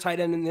premier tight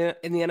end in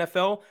the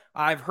NFL.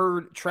 I've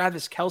heard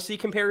Travis Kelce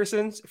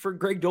comparisons for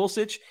Greg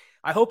Dulcich.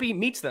 I hope he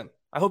meets them.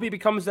 I hope he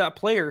becomes that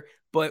player.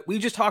 But we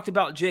just talked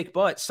about Jake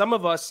Butt. Some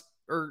of us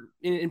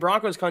in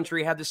Broncos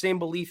country have the same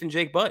belief in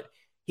Jake Butt.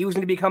 He was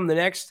going to become the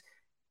next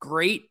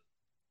great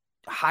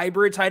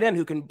hybrid tight end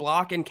who can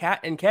block and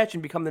catch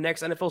and become the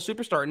next NFL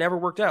superstar. It never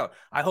worked out.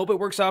 I hope it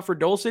works out for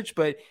Dulcich,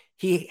 but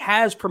he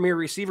has premier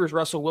receivers,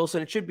 Russell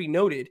Wilson. It should be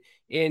noted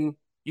in,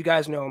 you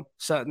guys know him,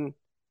 Sutton,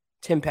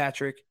 Tim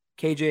Patrick,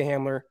 KJ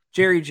Hamler,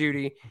 Jerry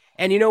Jeudy.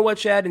 And you know what,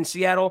 Chad? In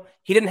Seattle,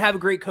 he didn't have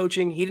great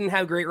coaching. He didn't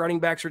have great running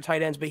backs or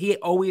tight ends, but he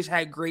always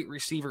had great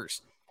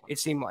receivers. It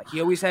seemed like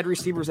he always had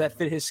receivers that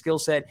fit his skill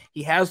set.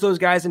 He has those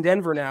guys in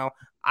Denver now.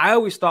 I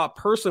always thought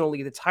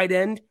personally the tight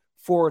end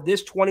for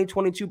this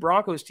 2022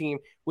 Broncos team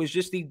was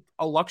just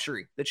a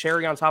luxury, the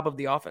cherry on top of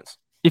the offense.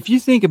 If you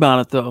think about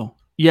it, though,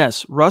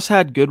 yes, Russ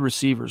had good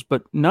receivers,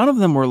 but none of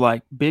them were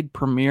like big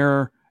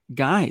premier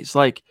guys.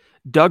 Like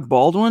Doug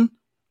Baldwin,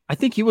 I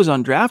think he was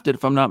undrafted,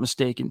 if I'm not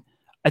mistaken.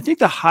 I think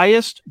the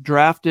highest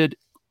drafted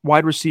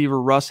wide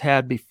receiver Russ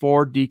had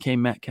before DK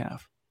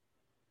Metcalf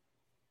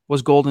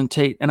was Golden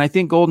Tate. And I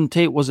think Golden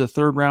Tate was a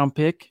third-round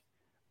pick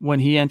when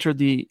he entered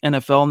the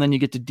NFL, and then you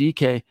get to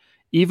DK.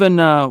 Even,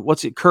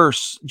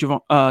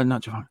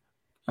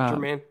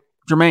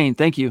 Jermaine,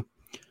 thank you.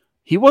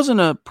 He wasn't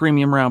a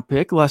premium round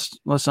pick,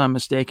 unless I'm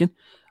mistaken.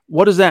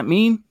 What does that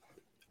mean?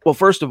 Well,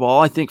 first of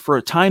all, I think for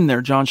a time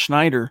there, John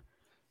Schneider,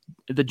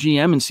 the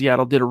GM in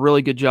Seattle, did a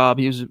really good job.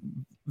 He was a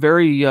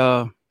very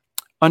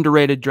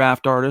underrated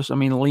draft artist. I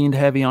mean, leaned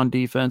heavy on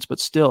defense, but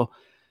still.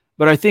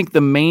 But I think the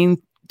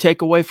main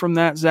takeaway from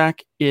that,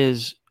 Zach,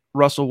 is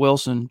Russell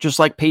Wilson, just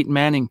like Peyton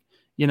Manning.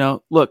 You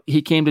know, look,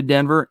 he came to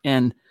Denver,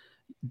 and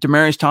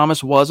Demaryius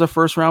Thomas was a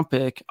first-round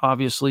pick,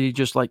 obviously,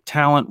 just like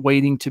talent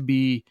waiting to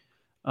be,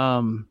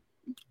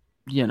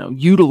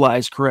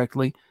 utilized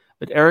correctly.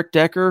 But Eric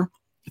Decker,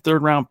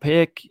 third-round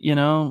pick,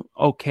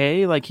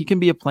 okay, like he can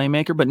be a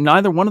playmaker, but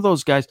neither one of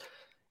those guys.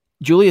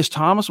 Julius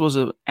Thomas was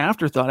an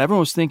afterthought. Everyone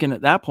was thinking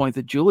at that point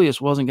that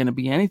Julius wasn't going to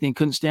be anything,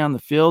 couldn't stay on the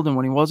field, and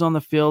when he was on the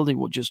field, he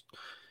just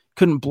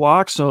couldn't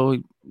block, so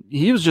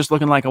he was just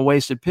looking like a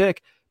wasted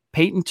pick.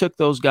 Peyton took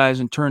those guys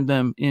and turned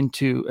them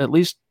into, at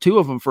least two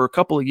of them for a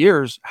couple of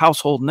years,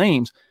 household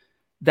names.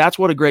 That's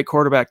what a great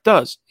quarterback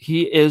does.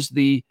 He is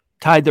the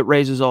tide that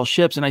raises all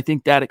ships, and I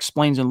think that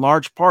explains in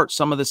large part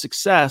some of the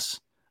success,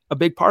 a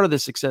big part of the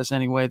success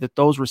anyway, that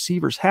those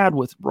receivers had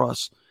with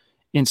Russ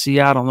in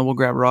Seattle. And then we'll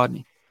grab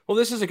Rodney. Well,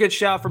 this is a good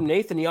shout from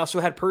Nathan. He also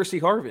had Percy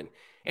Harvin.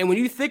 And when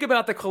you think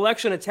about the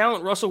collection of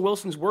talent Russell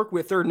Wilson's worked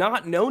with, they're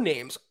not no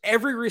names.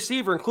 Every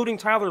receiver, including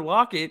Tyler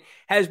Lockett,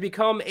 has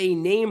become a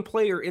name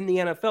player in the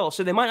NFL.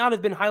 So they might not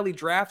have been highly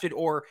drafted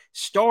or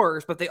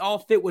stars, but they all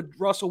fit what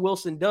Russell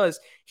Wilson does.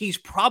 He's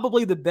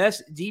probably the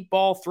best deep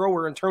ball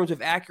thrower in terms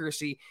of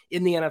accuracy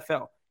in the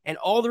NFL. And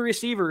all the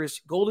receivers,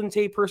 Golden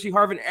Tate, Percy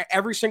Harvin,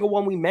 every single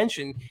one we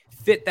mentioned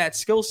fit that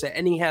skill set.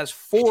 And he has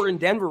 4 in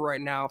Denver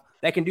right now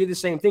that can do the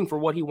same thing for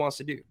what he wants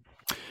to do.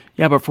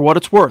 Yeah, but for what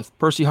it's worth,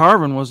 Percy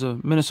Harvin was a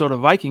Minnesota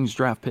Vikings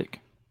draft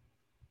pick.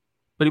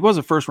 But he was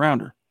a first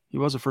rounder.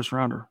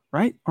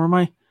 Right? Or am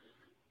I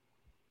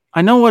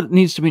know what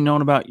needs to be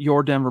known about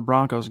your Denver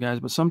Broncos, guys,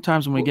 but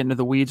sometimes when we get into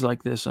the weeds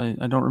like this, I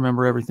don't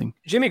remember everything.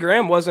 Jimmy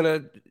Graham wasn't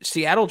a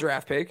Seattle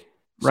draft pick.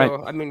 So, right.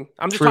 I mean,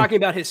 I'm just talking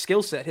about his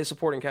skill set, his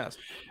supporting cast.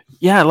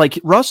 Yeah, like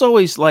Russ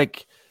always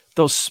like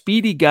those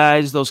speedy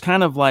guys, those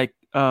kind of like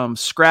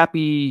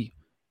scrappy,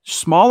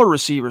 smaller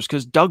receivers,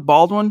 because Doug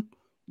Baldwin,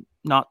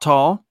 not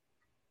tall.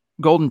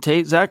 Golden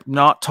Tate, Zach,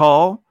 not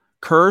tall.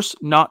 Curse,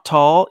 not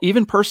tall.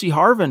 Even Percy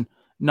Harvin,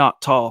 not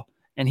tall.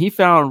 And he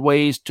found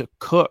ways to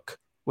cook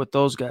with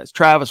those guys.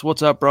 Travis,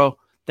 what's up, bro?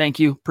 Thank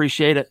you.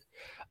 Appreciate it.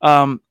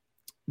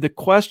 The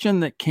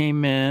question that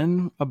came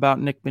in about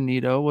Nick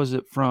Bonito, was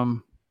it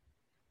from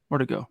 –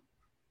 where'd it go?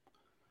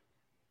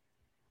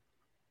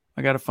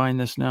 I got to find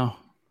this now.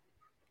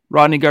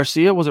 Rodney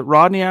Garcia. Was it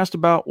Rodney asked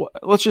about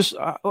 – let's just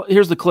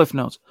here's the Cliff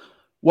Notes.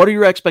 What are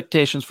your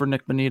expectations for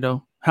Nick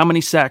Bonito? How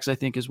many sacks, I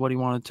think, is what he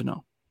wanted to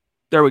know.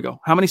 There we go.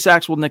 How many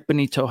sacks will Nick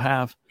Bonito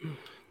have,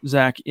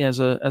 Zach, as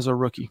a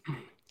rookie?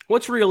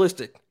 What's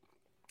realistic?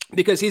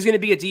 Because he's going to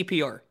be a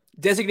DPR,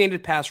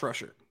 designated pass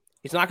rusher.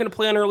 He's not going to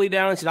play on early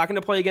downs. He's not going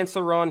to play against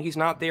the run. He's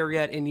not there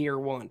yet in year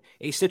one.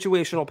 A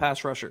situational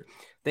pass rusher.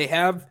 They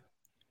have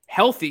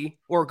healthy,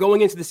 or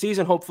going into the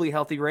season, hopefully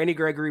healthy, Randy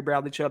Gregory,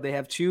 Bradley Chubb. They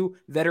have 2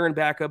 veteran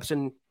backups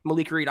and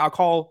Malik Reed. I'll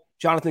call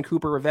Jonathan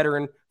Cooper a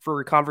veteran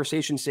for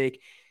conversation's sake.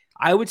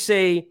 I would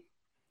say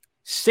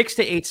 6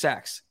 to 8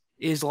 sacks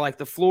is like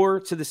the floor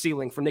to the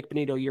ceiling for Nick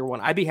Bonito year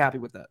one. I'd be happy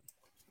with that.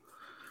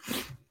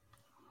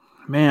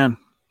 Man,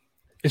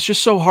 it's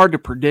just so hard to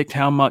predict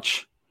how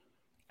much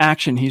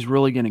action he's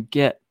really going to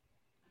get.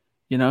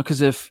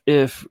 Because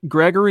if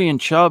Gregory and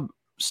Chubb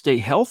stay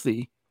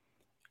healthy,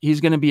 he's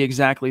going to be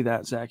exactly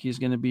that, Zach. He's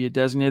going to be a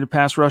designated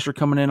pass rusher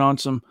coming in on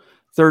some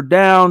third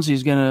downs.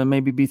 He's going to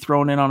maybe be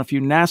thrown in on a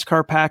few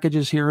NASCAR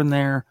packages here and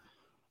there.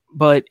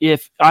 But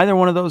if either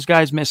one of those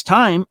guys miss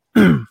time,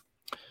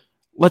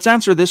 let's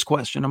answer this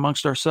question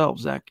amongst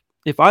ourselves, Zach.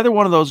 If either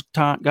one of those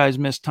guys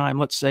miss time,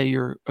 let's say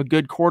you're a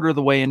good quarter of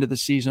the way into the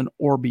season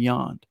or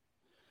beyond,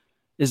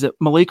 is it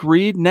Malik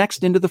Reed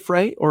next into the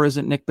fray, or is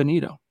it Nick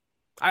Bonito?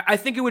 I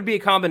think it would be a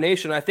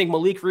combination. I think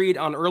Malik Reed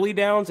on early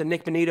downs and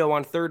Nick Bonito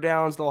on third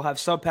downs. They'll have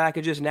sub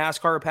packages,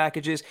 NASCAR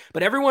packages,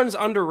 but everyone's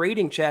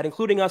underrating, Chad,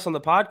 including us on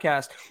the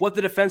podcast, what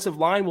the defensive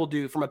line will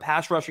do from a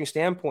pass rushing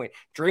standpoint.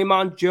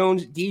 Draymond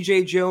Jones,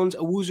 DJ Jones,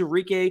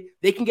 Awuzurike,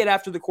 they can get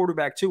after the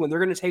quarterback too, and they're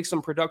going to take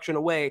some production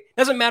away.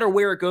 Doesn't matter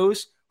where it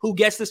goes, who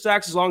gets the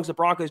sacks, as long as the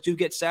Broncos do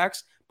get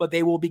sacks, but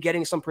they will be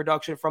getting some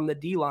production from the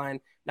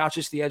D-line, not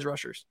just the edge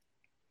rushers.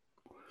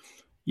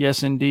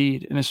 Yes,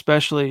 indeed. And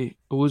especially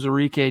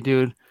Awuzurike,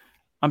 dude.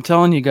 I'm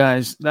telling you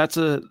guys, that's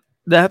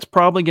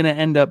probably going to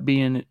end up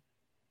being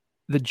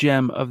the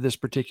gem of this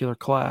particular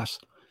class.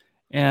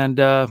 And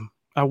I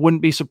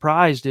wouldn't be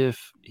surprised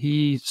if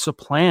he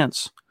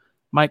supplants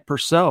Mike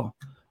Purcell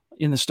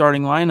in the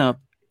starting lineup,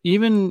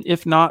 even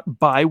if not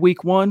by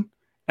week 1,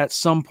 at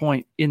some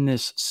point in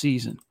this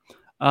season.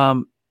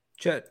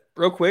 Chet,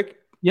 real quick.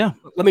 Yeah.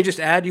 Let me just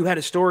add, you had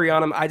a story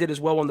on him. I did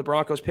as well when the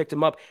Broncos picked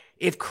him up.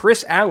 If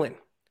Chris Allen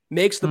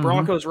makes the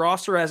Broncos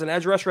roster as an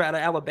edge rusher out of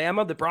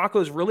Alabama, the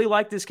Broncos really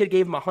like this kid,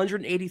 gave him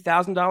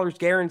 $180,000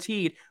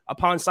 guaranteed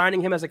upon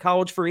signing him as a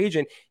college free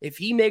agent. If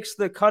he makes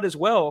the cut as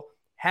well,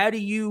 how do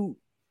you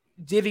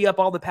divvy up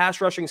all the pass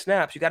rushing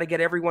snaps? You got to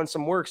get everyone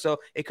some work, so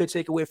it could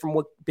take away from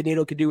what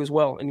Bonito could do as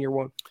well in year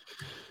 1.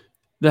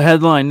 The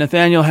headline,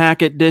 Nathaniel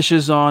Hackett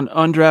dishes on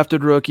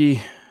undrafted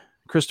rookie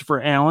Christopher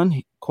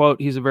Allen.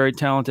 Quote, he's a very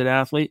talented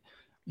athlete.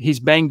 He's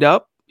banged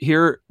up.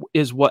 Here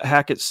is what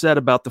Hackett said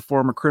about the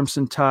former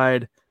Crimson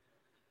Tide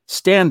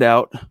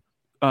standout.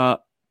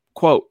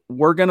 Quote,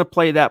 we're going to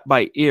play that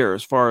by ear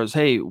as far as,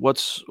 hey,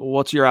 what's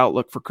your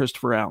outlook for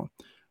Christopher Allen?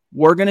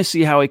 We're going to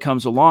see how he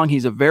comes along.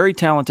 He's a very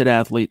talented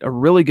athlete, a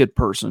really good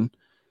person.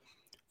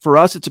 For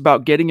us, it's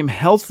about getting him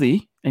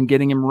healthy and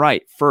getting him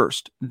right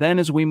first. Then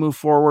as we move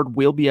forward,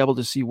 we'll be able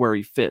to see where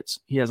he fits.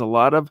 He has a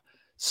lot of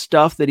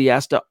stuff that he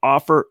has to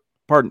offer.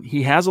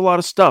 He has a lot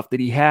of stuff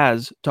that he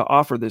has to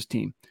offer this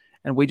team.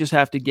 And we just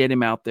have to get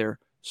him out there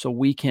so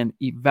we can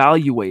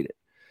evaluate it.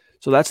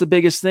 So that's the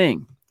biggest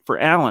thing for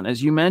Allen.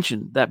 As you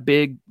mentioned, that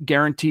big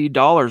guaranteed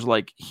dollars,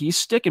 like he's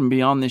sticking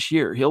beyond this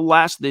year. He'll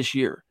last this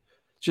year.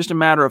 It's just a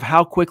matter of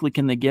how quickly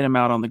can they get him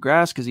out on the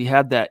grass, because he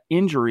had that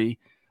injury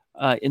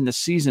in the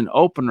season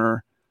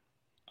opener.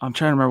 I'm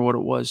trying to remember what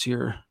it was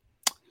here.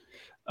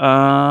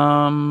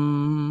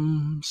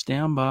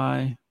 Stand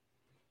by.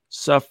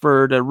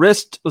 Suffered a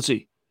wrist. Let's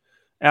see.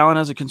 Allen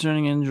has a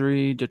concerning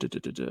injury.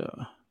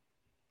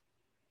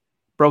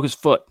 Broke his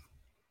foot.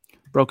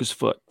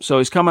 So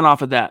he's coming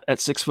off of that at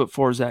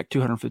 6'4", Zach,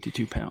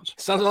 252 pounds.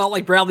 Sounds a lot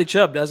like Bradley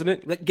Chubb, doesn't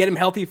it? Get him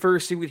healthy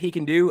first, see what he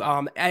can do.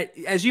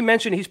 As you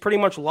mentioned, he's pretty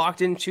much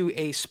locked into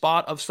a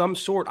spot of some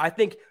sort. I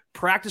think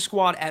practice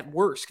squad at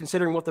worst,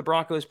 considering what the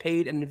Broncos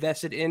paid and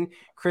invested in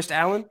Chris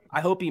Allen.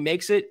 I hope he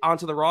makes it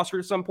onto the roster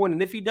at some point.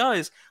 And if he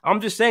does,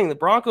 I'm just saying the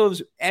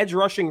Broncos edge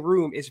rushing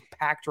room is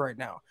packed right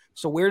now.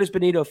 So where does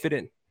Bonito fit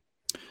in?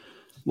 A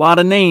lot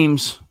of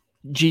names,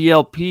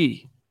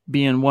 GLP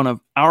being one of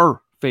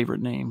our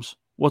favorite names.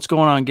 What's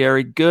going on,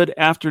 Gary? Good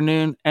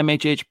afternoon,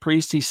 MHH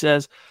Priest. He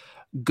says,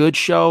 good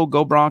show.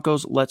 Go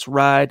Broncos. Let's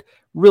ride.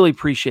 Really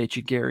appreciate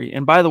you, Gary.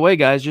 And by the way,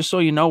 guys, just so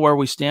you know where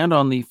we stand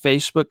on the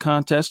Facebook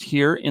contest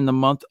here in the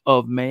month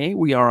of May,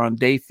 we are on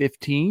day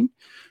 15,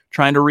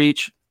 trying to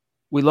reach,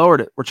 we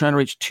lowered it. We're trying to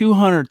reach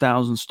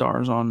 200,000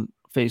 stars on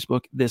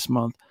Facebook this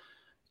month.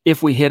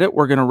 If we hit it,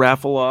 we're going to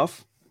raffle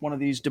off one of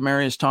these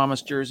Demaryius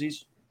Thomas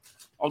jerseys.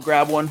 I'll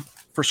grab one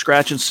for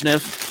scratch and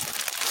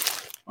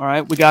sniff. All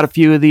right, we got a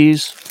few of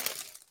these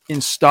in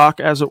stock,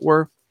 as it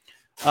were.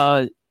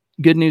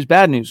 Good news,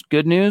 bad news.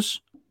 Good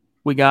news,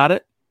 we got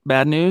it.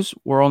 Bad news,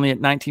 we're only at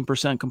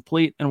 19%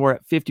 complete, and we're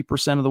at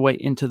 50% of the way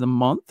into the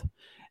month.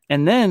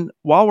 And then,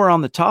 while we're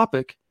on the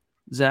topic,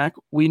 Zach,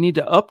 we need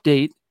to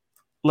update,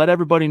 let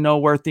everybody know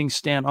where things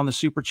stand on the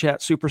Super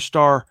Chat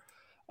Superstar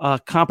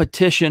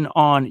competition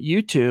on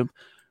YouTube.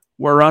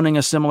 We're running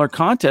a similar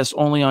contest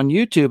only on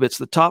YouTube. It's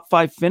the top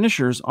 5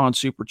 finishers on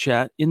Super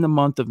Chat in the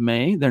month of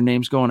May. Their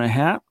names go in a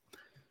hat.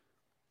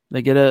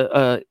 They get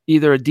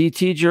either a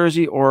DT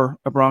jersey or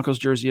a Broncos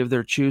jersey of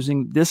their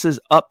choosing. This is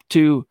up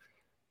to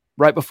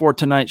right before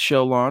tonight's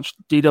show launched.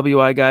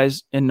 DWI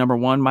guys in number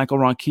 1, Michael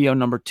Ronquillo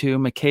number 2,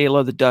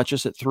 Michaela the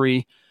Duchess at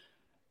 3,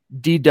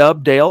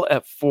 D-Dub Dale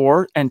at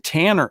 4, and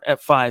Tanner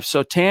at 5.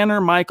 So Tanner,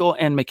 Michael,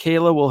 and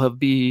Michaela will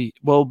be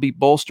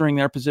bolstering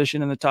their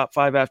position in the top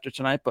 5 after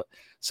tonight. But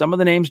some of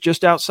the names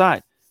just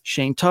outside: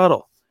 Shane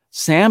Tuttle,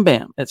 Sam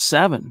Bam at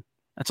 7.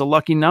 That's a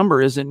lucky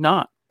number, is it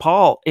not?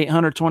 Paul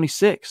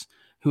 826.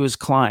 Who has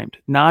climbed,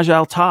 Naj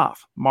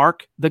Al-Taf,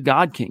 Mark the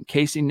God King,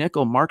 Casey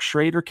Nickel, Mark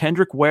Schrader,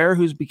 Kendrick Ware,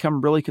 who's become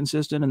really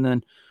consistent, and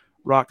then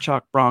Rock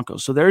Chalk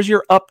Broncos. So there's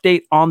your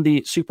update on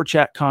the Super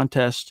Chat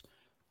contest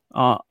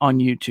on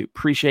YouTube.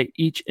 Appreciate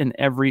each and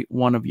every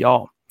one of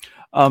y'all.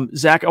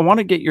 Zach, I want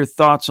to get your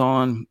thoughts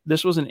on,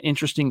 this was an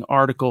interesting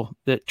article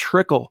that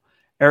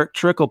Eric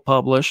Trickle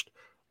published.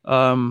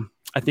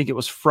 I think it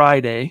was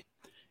Friday.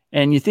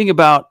 And you think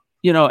about,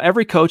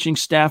 every coaching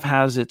staff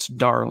has its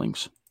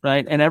darlings,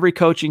 right? And every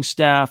coaching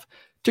staff,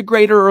 to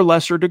greater or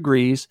lesser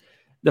degrees,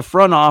 the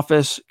front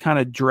office kind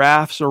of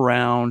drafts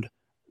around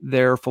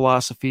their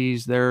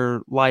philosophies,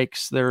 their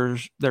likes, their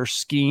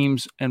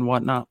schemes and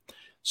whatnot.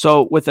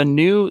 So with a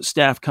new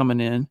staff coming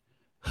in,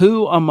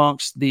 who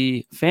amongst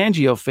the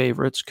Fangio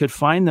favorites could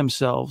find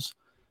themselves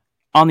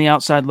on the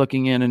outside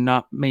looking in and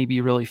not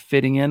maybe really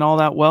fitting in all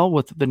that well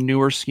with the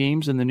newer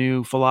schemes and the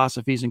new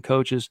philosophies and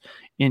coaches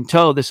in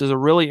tow? This is a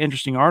really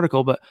interesting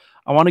article, but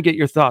I want to get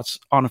your thoughts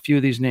on a few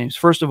of these names.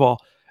 First of all,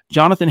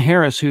 Jonathan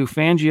Harris, who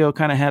Fangio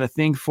kind of had a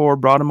thing for,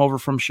 brought him over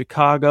from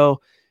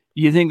Chicago.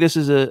 You think this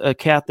is a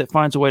cat that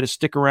finds a way to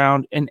stick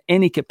around in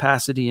any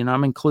capacity, and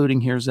I'm including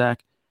here,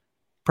 Zach,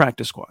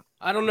 practice squad?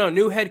 I don't know.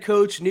 New head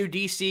coach, new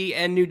DC,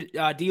 and new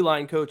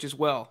D-line coach as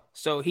well.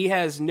 So he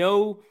has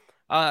no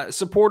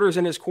supporters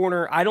in his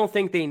corner. I don't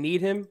think they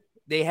need him.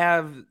 They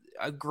have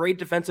a great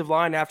defensive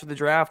line after the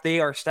draft. They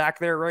are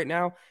stacked there right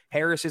now.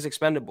 Harris is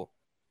expendable.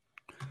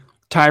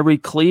 Tyree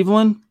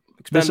Cleveland.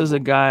 This is a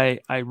guy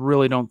I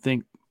really don't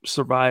think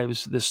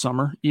survives this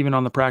summer, even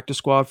on the practice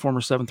squad,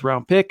 former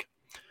 7th-round pick.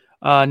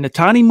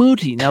 Netani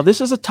Muti. Now, this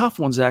is a tough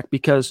one, Zach,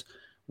 because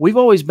we've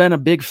always been a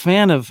big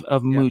fan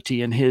of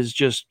Muti and his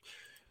just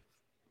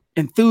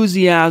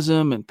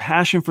enthusiasm and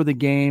passion for the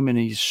game, and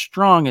he's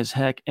strong as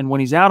heck. And when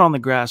he's out on the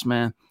grass,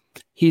 man,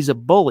 he's a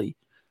bully.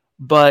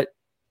 But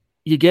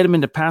you get him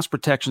into pass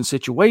protection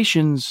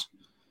situations,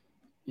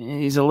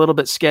 he's a little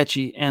bit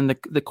sketchy. And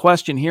the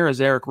question here, as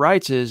Eric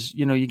writes, is,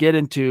 you get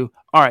into,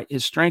 all right,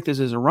 his strength is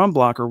as a run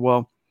blocker.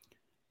 Well,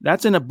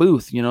 that's in a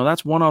booth,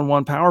 that's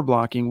one-on-one power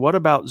blocking. What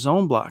about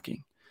zone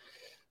blocking?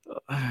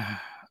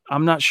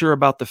 I'm not sure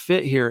about the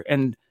fit here.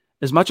 And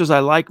as much as I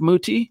like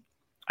Muti,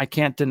 I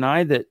can't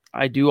deny that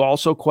I do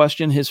also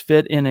question his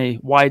fit in a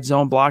wide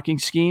zone blocking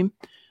scheme,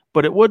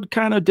 but it would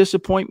kind of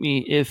disappoint me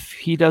if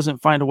he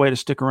doesn't find a way to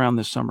stick around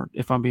this summer,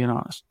 if I'm being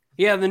honest.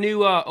 Yeah, the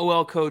new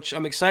OL coach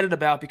I'm excited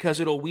about because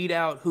it'll weed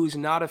out who's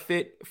not a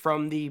fit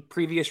from the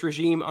previous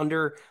regime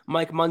under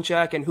Mike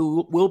Munchak and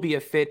who will be a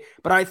fit.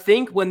 But I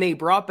think when they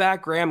brought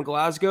back Graham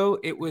Glasgow,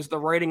 it was the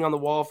writing on the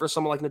wall for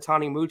someone like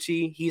Netani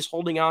Muti. He's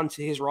holding on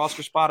to his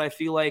roster spot, I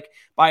feel like,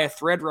 by a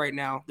thread right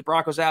now. The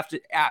Broncos have to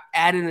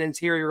add an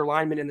interior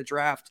lineman in the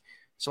draft.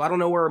 So I don't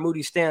know where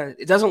Muti stands.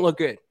 It doesn't look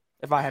good,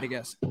 if I had to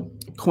guess.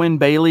 Quinn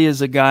Bailey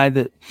is a guy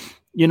that,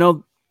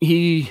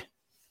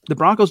 the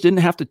Broncos didn't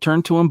have to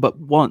turn to him but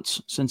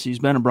once since he's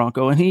been a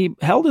Bronco, and he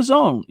held his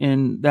own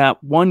in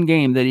that one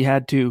game that he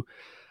had to,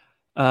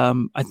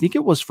 I think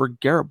it was for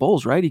Garrett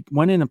Bowles, right? He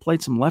went in and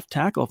played some left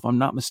tackle, if I'm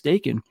not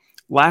mistaken,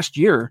 last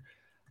year.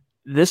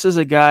 This is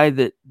a guy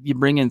that you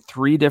bring in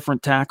 3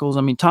 different tackles.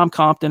 I mean, Tom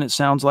Compton, it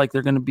sounds like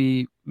they're going to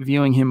be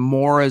viewing him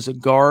more as a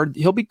guard.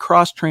 He'll be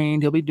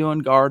cross-trained. He'll be doing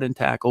guard and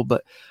tackle,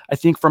 but I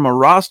think from a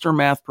roster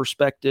math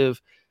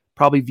perspective,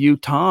 probably view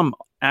Tom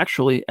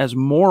actually as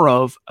more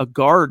of a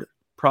guard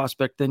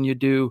prospect than you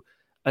do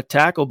a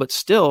tackle. But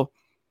still,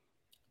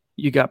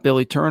 you got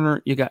Billy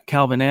Turner, you got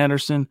Calvin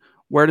Anderson.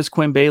 Where does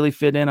Quinn Bailey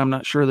fit in? I'm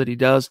not sure that he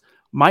does.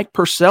 Mike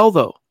Purcell,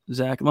 though,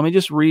 Zach, let me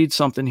just read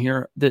something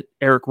here that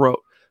Eric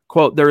wrote.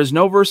 Quote, there is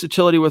no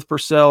versatility with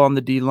Purcell on the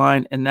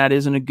D-line, and that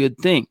isn't a good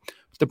thing.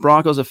 The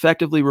Broncos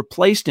effectively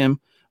replaced him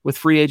with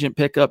free agent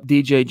pickup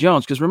DJ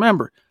Jones. Because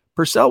remember,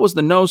 Purcell was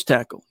the nose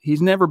tackle.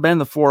 He's never been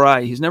the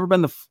 4-eye. He's never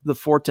been the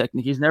 4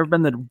 technique. He's never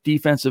been the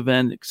defensive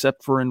end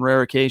except for in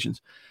rare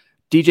occasions.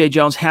 DJ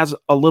Jones has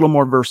a little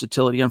more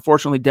versatility.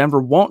 Unfortunately,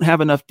 Denver won't have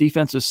enough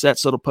defensive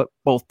sets that'll put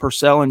both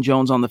Purcell and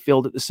Jones on the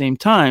field at the same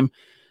time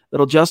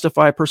that'll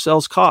justify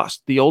Purcell's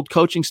cost. The old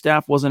coaching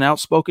staff was an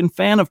outspoken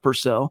fan of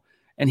Purcell,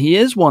 and he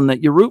is one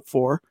that you root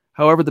for.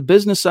 However, the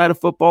business side of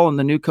football and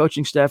the new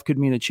coaching staff could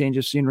mean a change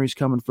of scenery is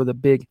coming for the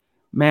big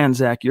man.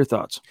 Zach, your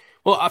thoughts?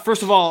 Well,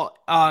 first of all,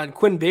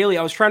 Quinn Bailey,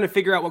 I was trying to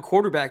figure out what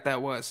quarterback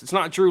that was. It's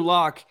not Drew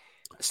Lock.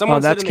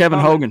 That's Kevin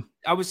Hogan.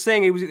 I was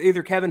saying it was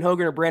either Kevin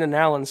Hogan or Brandon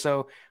Allen.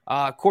 So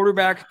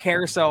quarterback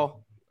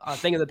carousel,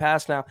 thing of the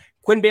past now.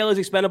 Quinn Bailey's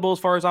expendable as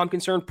far as I'm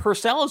concerned.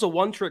 Purcell is a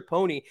one-trick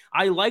pony.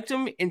 I liked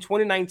him in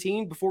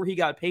 2019 before he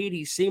got paid.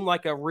 He seemed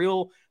like a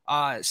real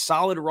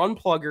solid run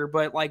plugger,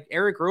 but like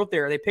Eric wrote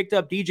there, they picked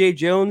up DJ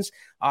Jones.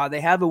 They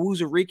have a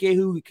Wuzurike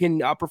who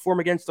can perform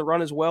against the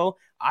run as well.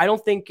 I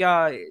don't think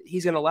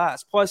he's going to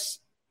last. Plus,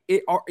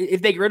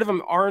 if they get rid of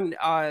him, aren't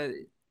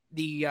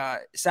the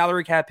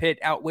salary cap hit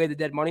outweigh the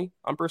dead money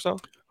on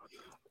Purcell?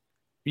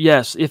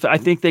 Yes, I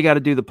think they got to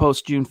do the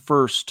post June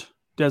 1st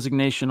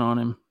designation on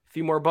him. A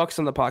few more bucks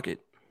in the pocket.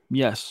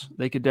 Yes,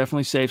 they could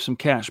definitely save some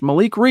cash.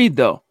 Malik Reed,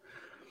 though.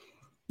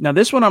 Now,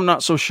 this one I'm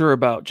not so sure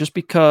about, just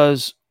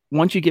because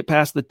once you get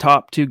past the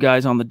top 2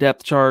 guys on the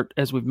depth chart,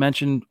 as we've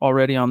mentioned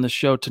already on this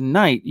show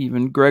tonight,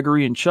 even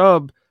Gregory and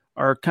Chubb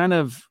are kind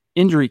of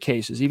injury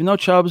cases. Even though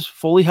Chubb's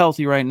fully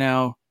healthy right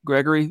now,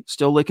 Gregory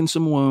still licking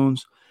some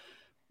wounds.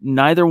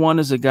 Neither one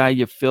is a guy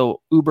you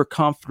feel uber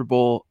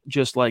comfortable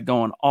just like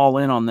going all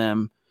in on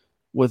them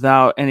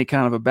without any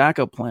kind of a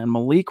backup plan.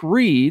 Malik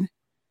Reed,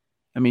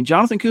 I mean,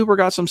 Jonathan Cooper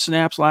got some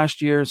snaps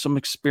last year, some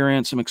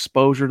experience, some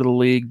exposure to the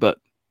league, but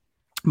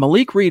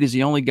Malik Reed is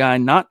the only guy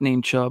not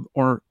named Chubb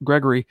or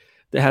Gregory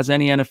that has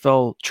any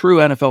true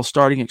NFL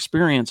starting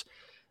experience,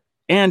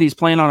 and he's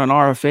playing on an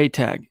RFA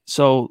tag.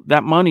 So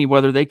that money,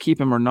 whether they keep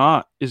him or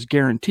not, is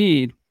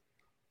guaranteed.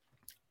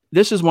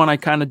 This is one I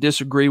kind of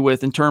disagree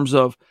with in terms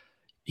of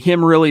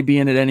him really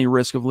being at any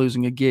risk of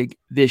losing a gig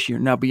this year.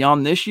 Now,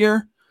 beyond this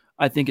year,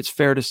 I think it's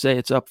fair to say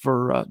it's up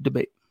for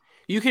debate.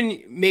 You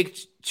can make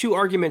two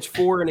arguments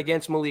for and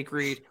against Malik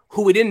Reed.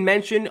 Who we didn't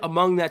mention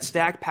among that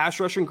stacked pass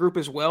rushing group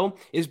as well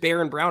is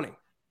Baron Browning,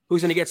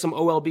 who's going to get some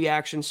OLB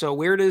action. So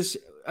where does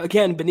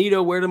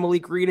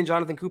Malik Reed and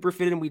Jonathan Cooper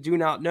fit in? We do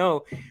not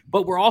know.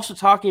 But we're also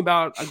talking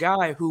about a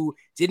guy who,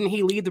 didn't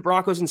he lead the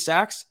Broncos in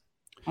sacks?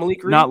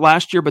 Malik Reed? Not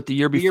last year, but the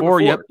year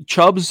before. Yep.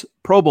 Chubb's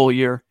Pro Bowl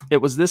year, it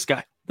was this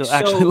guy that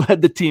actually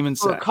led the team in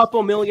sacks. For a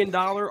couple $1 million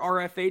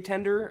RFA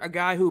tender, a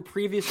guy who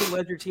previously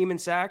led your team in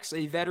sacks,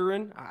 a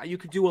veteran, you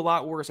could do a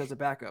lot worse as a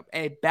backup.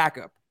 A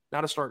backup,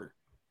 not a starter.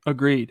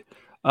 Agreed.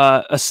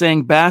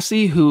 Asang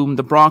Bassi, whom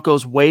the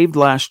Broncos waived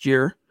last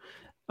year.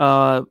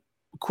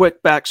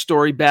 Quick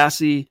backstory,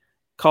 Bassi,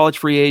 college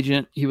free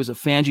agent. He was a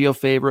Fangio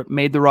favorite,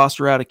 made the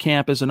roster out of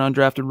camp as an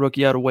undrafted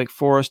rookie out of Wake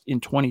Forest in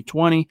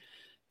 2020.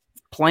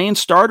 Playing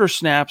starter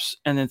snaps,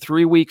 and then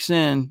 3 weeks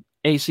in,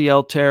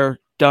 ACL tear,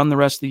 done the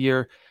rest of the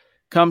year.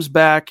 Comes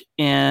back,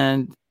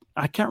 and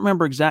I can't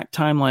remember exact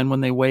timeline when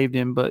they waived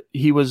him, but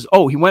he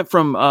went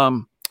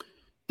from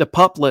the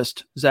PUP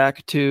list,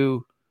 Zach,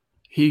 to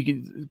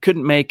he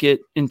couldn't make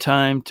it in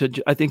time to,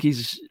 I think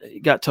he's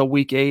got till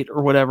week 8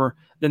 or whatever.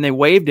 Then they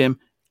waived him,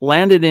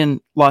 landed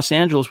in Los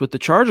Angeles with the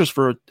Chargers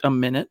for a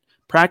minute,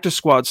 practice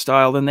squad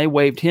style. Then they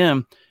waived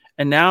him,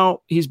 and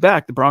now he's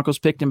back. The Broncos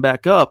picked him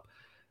back up.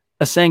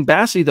 Asang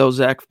Bassi, though,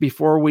 Zach,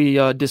 before we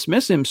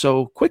dismiss him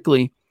so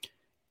quickly,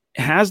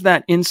 has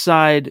that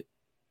inside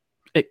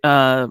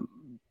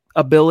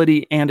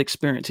ability and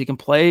experience. He can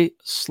play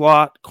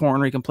slot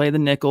corner, he can play the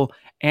nickel,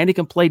 and he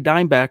can play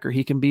dime backer.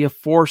 He can be a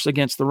force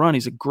against the run.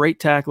 He's a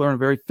great tackler and a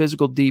very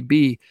physical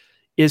DB.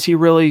 Is he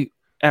really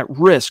at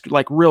risk,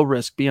 like real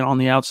risk, being on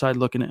the outside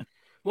looking in?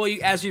 Well,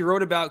 as you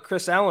wrote about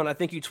Chris Allen, I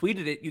think you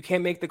tweeted it, you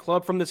can't make the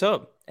club from the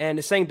tub. And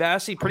Asang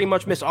Bassi pretty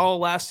much missed all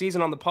last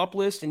season on the PUP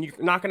list, and you're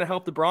not going to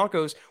help the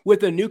Broncos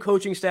with a new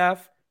coaching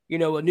staff, a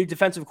new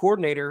defensive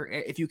coordinator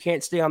if you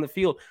can't stay on the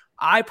field.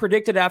 I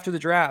predicted after the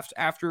draft,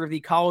 after the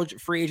college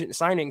free agent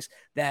signings,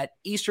 that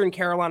Eastern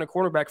Carolina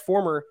cornerback,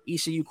 former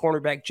ECU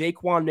cornerback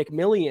Jaquan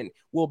McMillian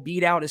will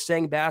beat out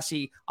Asang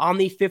Bassi on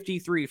the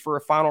 53 for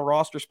a final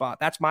roster spot.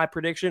 That's my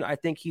prediction. I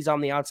think he's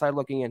on the outside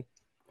looking in.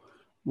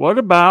 What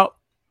about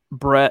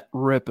Brett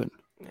Rippon?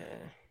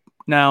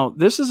 Now,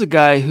 this is a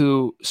guy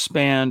who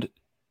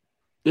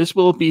this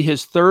will be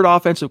his third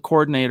offensive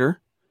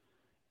coordinator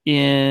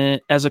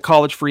as a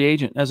college free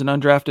agent, as an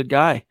undrafted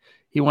guy.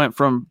 He went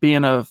from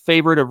being a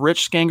favorite of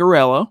Rich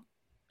Scangarello,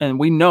 and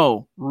we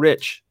know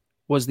Rich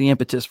was the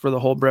impetus for the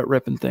whole Brett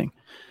Rippon thing.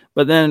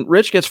 But then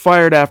Rich gets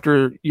fired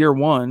after year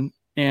 1,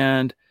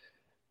 and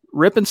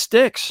Rippon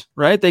sticks,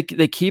 right? They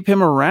keep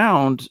him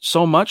around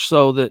so much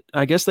so that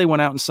I guess they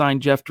went out and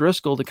signed Jeff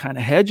Driscoll to kind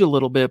of hedge a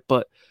little bit.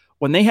 But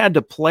when they had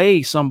to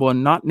play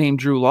someone not named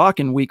Drew Lock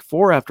in week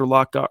 4 after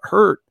Lock got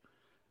hurt,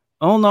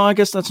 oh no, I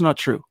guess that's not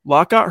true.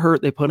 Lock got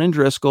hurt. They put in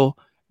Driscoll.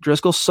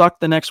 Driscoll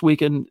sucked the next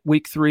week in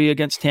week 3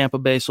 against Tampa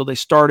Bay. So they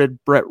started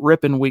Brett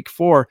Rippon week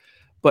 4,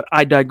 but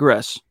I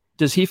digress.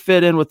 Does he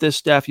fit in with this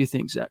staff, you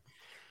think, Zach?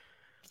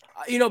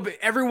 But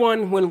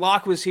everyone, when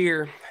Locke was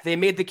here, they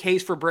made the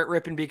case for Brett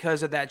Rippon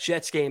because of that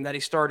Jets game that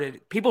he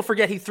started. People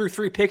forget he threw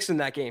 3 picks in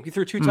that game. He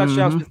threw 2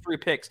 touchdowns with 3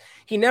 picks.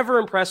 He never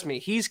impressed me.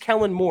 He's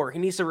Kellen Moore. He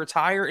needs to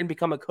retire and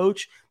become a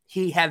coach.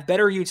 He have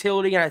better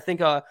utility and I think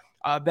a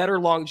better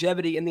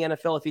longevity in the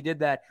NFL if he did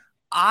that.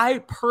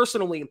 I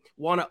personally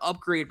want to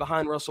upgrade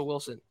behind Russell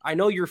Wilson. I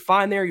know you're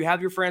fine there. You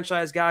have your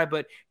franchise guy,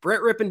 but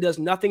Brett Rippon does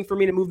nothing for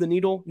me to move the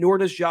needle, nor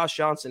does Josh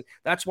Johnson.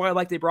 That's why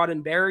they brought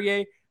in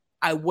Barrier.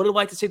 I would have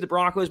liked to see the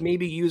Broncos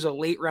maybe use a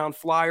late-round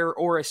flyer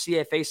or a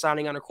CFA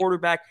signing on a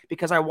quarterback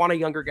because I want a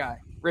younger guy.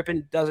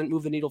 Rippon doesn't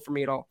move the needle for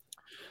me at all.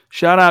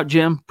 Shout out,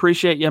 Jim.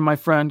 Appreciate you, my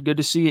friend. Good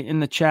to see you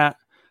in the chat.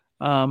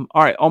 All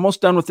right,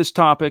 almost done with this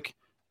topic,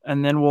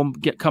 and then we'll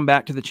come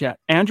back to the chat.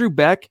 Andrew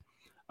Beck,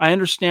 I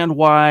understand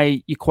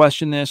why you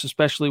question this,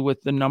 especially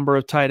with the number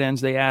of tight ends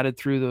they added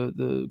through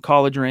the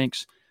college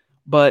ranks,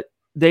 but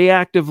they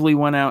actively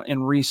went out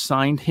and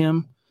re-signed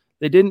him.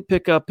 They didn't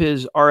pick up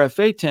his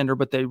RFA tender,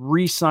 but they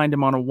re-signed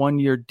him on a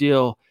 1-year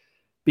deal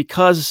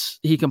because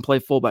he can play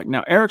fullback.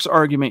 Now, Eric's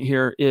argument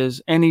here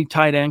is any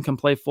tight end can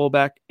play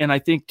fullback, and I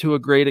think to a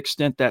great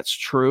extent that's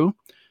true.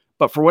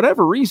 But for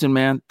whatever reason,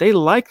 man, they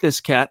like this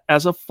cat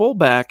as a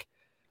fullback.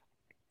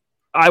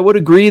 I would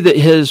agree that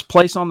his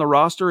place on the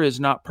roster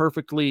is not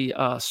perfectly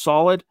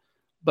solid,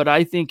 but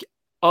I think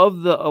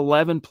of the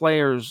 11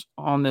 players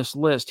on this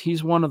list,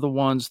 he's one of the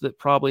ones that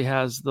probably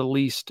has the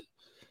least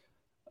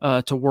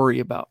to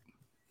worry about.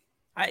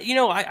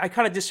 I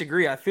kind of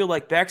disagree. I feel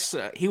like Beck's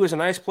he was a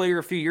nice player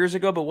a few years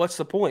ago, but what's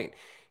the point?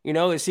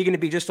 Is he going to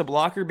be just a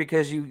blocker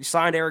because you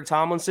signed Eric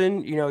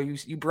Tomlinson?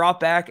 You brought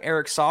back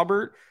Eric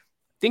Saubert.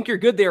 Think you're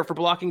good there for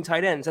blocking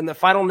tight ends. And the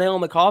final nail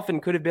in the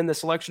coffin could have been the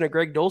selection of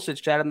Greg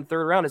Dulcich, Chad, in the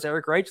third round, as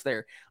Eric writes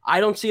there.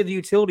 I don't see the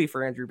utility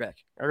for Andrew Beck.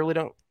 I really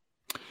don't.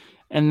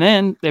 And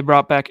then they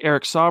brought back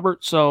Eric Saubert.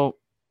 So,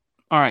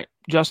 all right,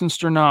 Justin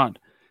Sternad.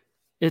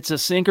 It's a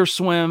sink or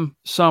swim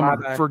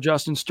summer for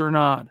Justin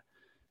Sternad.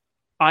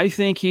 I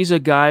think he's a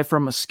guy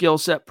from a skill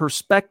set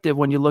perspective,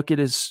 when you look at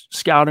his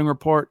scouting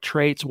report,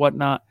 traits,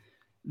 whatnot,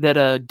 that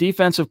a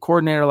defensive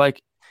coordinator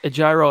like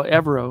Ejiro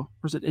Evero,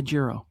 or is it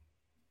Ejiro?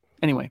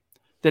 Anyway,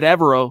 that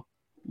Evero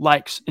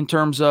likes in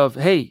terms of,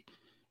 hey,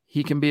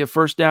 he can be a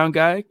first down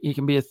guy. He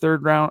can be a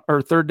third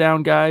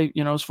down guy,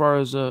 as far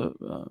as a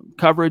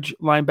coverage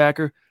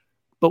linebacker.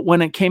 But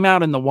when it came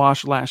out in the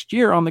wash last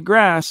year on the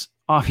grass,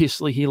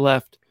 obviously he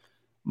left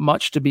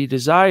much to be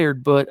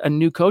desired, but a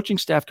new coaching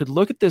staff could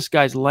look at this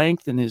guy's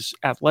length and his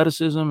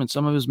athleticism and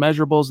some of his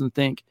measurables and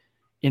think,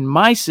 in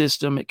my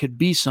system, it could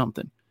be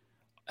something.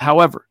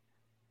 However,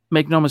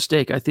 make no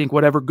mistake, I think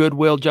whatever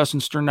goodwill Justin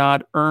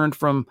Sternad earned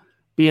from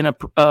being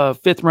a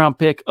fifth-round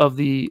pick of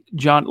the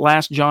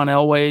last John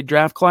Elway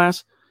draft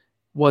class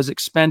was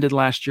expended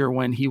last year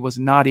when he was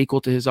not equal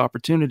to his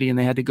opportunity and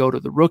they had to go to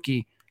the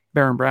rookie,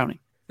 Baron Browning.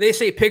 They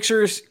say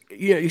pictures,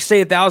 you say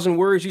 1,000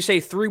 words, you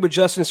say 3 with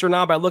Justin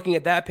Sternad by looking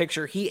at that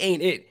picture. He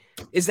ain't it.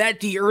 Is that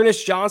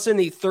D'Ernest Johnson,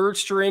 the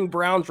third-string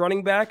Browns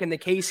running back, and the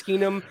Case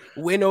Keenum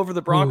win over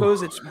the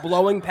Broncos? It's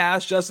blowing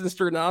past Justin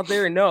Sternad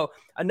there. And no,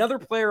 another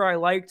player I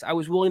liked, I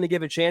was willing to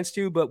give a chance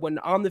to, but when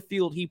on the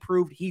field, he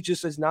proved he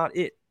just is not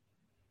it.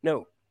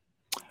 No.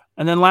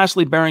 And then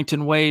lastly,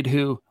 Barrington Wade,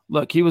 who,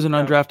 look, he was an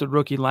undrafted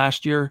rookie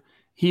last year.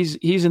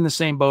 He's in the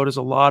same boat as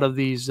a lot of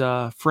these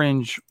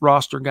fringe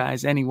roster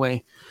guys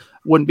anyway.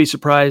 Wouldn't be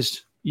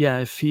surprised.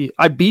 Yeah,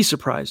 I'd be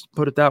surprised,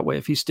 put it that way,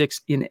 if he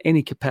sticks in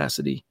any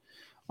capacity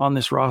on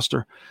this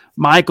roster.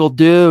 Michael,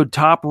 dude,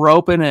 top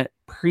roping it.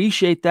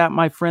 Appreciate that,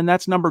 my friend.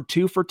 That's number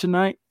 2 for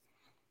tonight.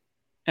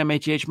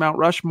 MHH Mount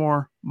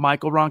Rushmore,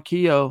 Michael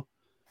Ronquillo.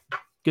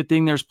 Good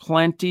thing there's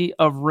plenty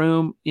of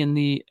room in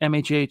the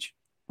MHH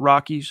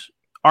Rockies.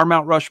 Our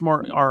Mount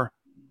Rushmore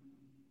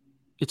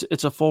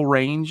it's a full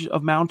range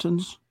of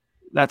mountains.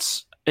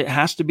 It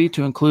has to be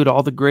to include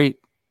all the great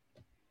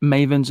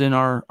mavens in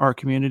our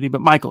community. But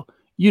Michael,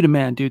 you the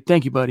man, dude.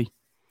 Thank you, buddy.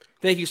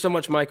 Thank you so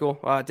much, Michael.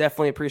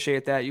 Definitely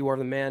appreciate that. You are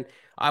the man.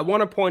 I want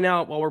to point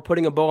out, while we're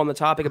putting a bow on the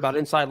topic about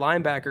inside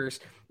linebackers,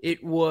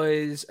 it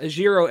was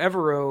Ejiro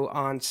Evero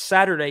on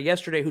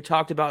yesterday, who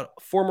talked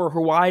about former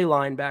Hawaii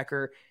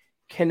linebacker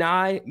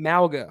Kenai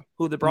Mauga,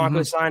 who the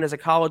Broncos signed as a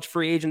college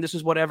free agent. This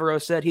is what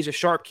Evero said. He's a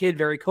sharp kid,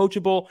 very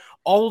coachable.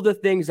 All of the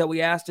things that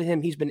we asked of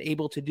him, he's been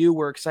able to do.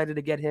 We're excited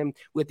to get him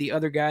with the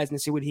other guys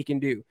and see what he can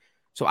do.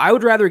 So I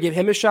would rather give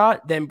him a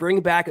shot than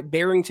bring back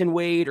Barrington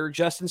Wade or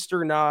Justin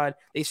Sternad.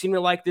 They seem to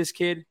like this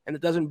kid, and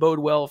it doesn't bode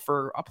well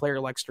for a player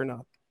like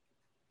Sternad.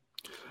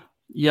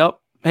 Yep.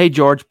 Hey,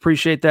 George,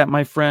 appreciate that,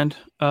 my friend.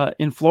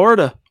 In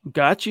Florida,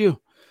 got you.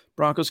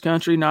 Broncos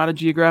country, not a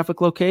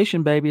geographic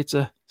location, baby. It's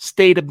a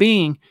state of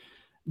being.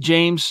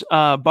 James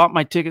bought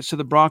my tickets to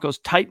the Broncos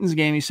Titans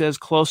game. He says,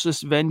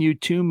 closest venue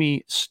to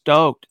me,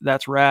 stoked.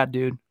 That's rad,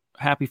 dude.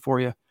 Happy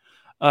for you.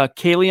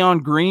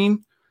 Kayleon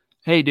Green.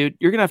 Hey, dude,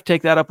 you're going to have to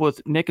take that up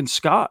with Nick and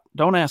Scott.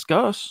 Don't ask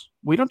us.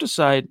 We don't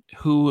decide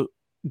who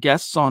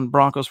guests on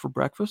Broncos for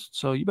breakfast,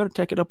 so you better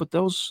take it up with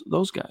those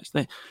guys.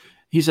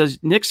 He says,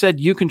 Nick said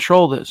you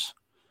control this.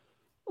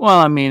 Well,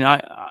 I mean,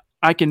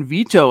 I can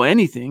veto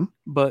anything,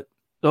 but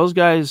those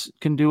guys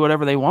can do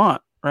whatever they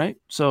want, right?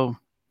 So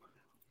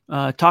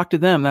talk to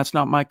them. That's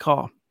not my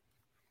call.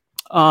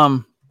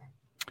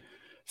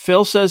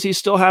 Phil says he's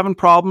still having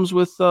problems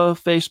with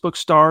Facebook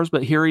stars,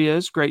 but here he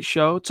is. Great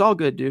show. It's all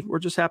good, dude. We're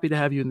just happy to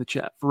have you in the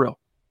chat, for real.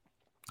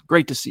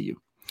 Great to see you.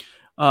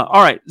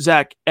 All right,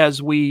 Zach, as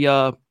we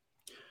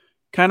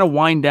kind of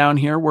wind down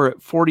here, we're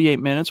at 48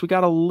 minutes. We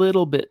got a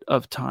little bit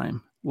of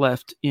time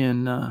left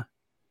in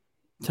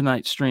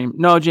tonight's stream.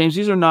 No, James,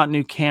 these are not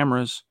new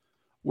cameras.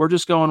 We're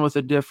just going with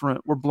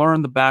we're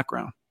blurring the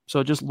background, so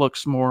it just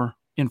looks more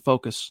in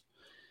focus.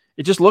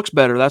 It just looks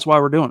better. That's why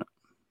we're doing it.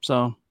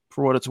 So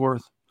for what it's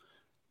worth.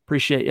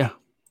 Appreciate you.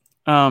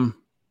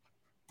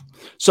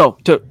 So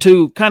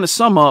to kind of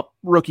sum up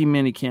rookie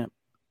minicamp,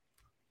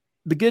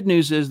 the good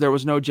news is there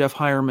was no Jeff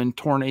Hireman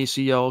torn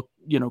ACL,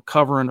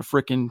 covering a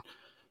freaking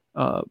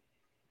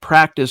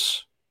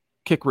practice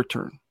kick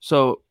return.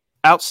 So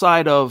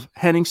outside of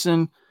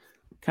Henningsen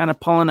kind of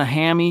pulling a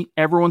hammy,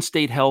 everyone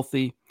stayed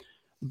healthy.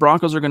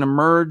 Broncos are going to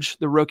merge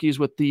the rookies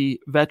with the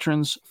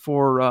veterans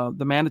for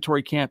the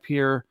mandatory camp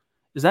here.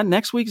 Is that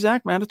next week,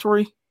 Zach?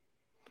 Mandatory?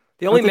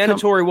 The only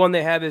mandatory one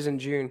they have is in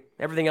June.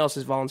 Everything else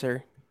is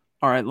voluntary.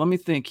 All right, let me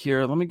think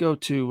here. Let me go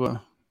to...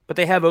 but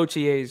they have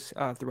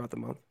OTAs throughout the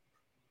month.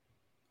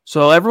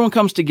 So everyone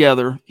comes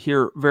together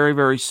here very,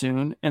 very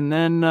soon. And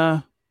then,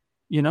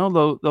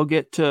 they'll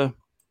get to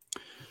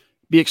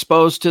be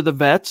exposed to the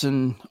vets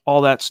and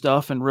all that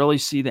stuff and really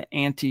see the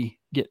ante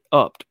get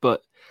upped.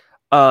 But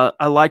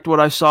I liked what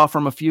I saw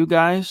from a few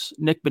guys.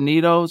 Nick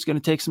Benito is going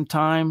to take some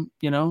time.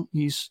 He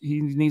needs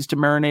to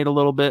marinate a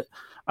little bit.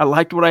 I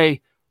liked what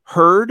I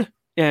heard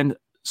and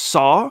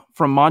saw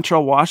from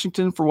Montreal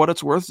Washington, for what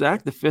it's worth,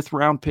 Zach, the 5th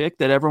round pick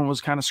that everyone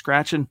was kind of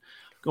scratching.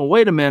 Go,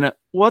 wait a minute,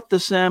 what the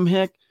Sam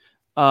Hick?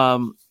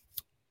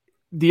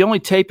 The only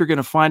tape you're going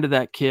to find of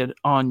that kid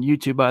on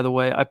YouTube, by the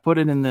way, I put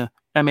it in the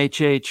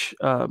MHH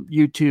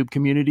YouTube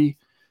community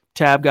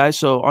tab, guys.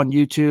 So on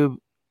YouTube,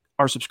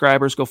 our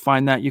subscribers, go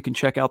find that. You can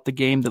check out the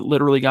game that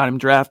literally got him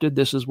drafted.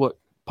 This is what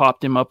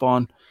popped him up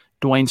on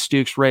Dwayne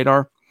Stukes'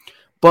 radar.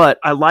 But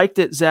I liked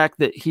it, Zach,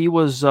 that he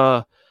was,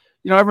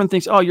 everyone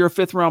thinks, oh, you're a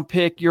 5th round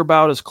pick. You're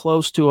about as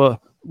close to a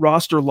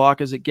roster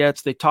lock as it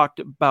gets. They talked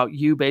about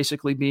you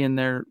basically being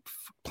their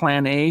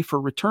plan A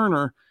for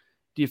returner.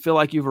 Do you feel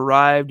like you've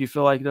arrived? Do you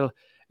feel like,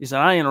 he said,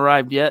 I ain't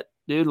arrived yet,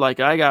 dude. Like,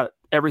 I got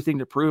everything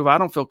to prove. I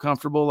don't feel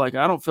comfortable. Like,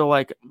 I don't feel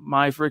like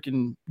my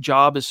freaking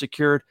job is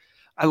secured.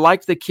 I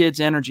liked the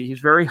kid's energy. He's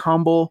very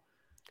humble.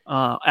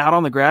 Out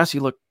on the grass, he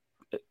looked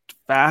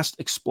fast,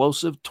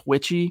 explosive,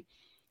 twitchy.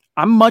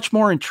 I'm much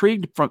more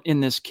intrigued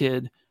in this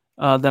kid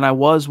than I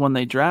was when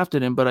they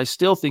drafted him, but I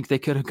still think they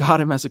could have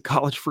got him as a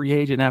college free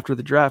agent after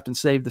the draft and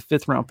saved the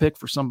 5th round pick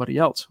for somebody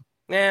else.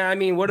 Yeah, I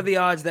mean, what are the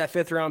odds that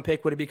 5th round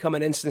pick would have become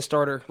an instant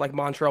starter like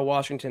Montreal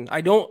Washington?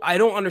 I don't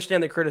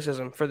understand the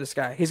criticism for this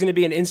guy. He's going to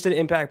be an instant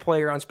impact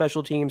player on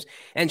special teams.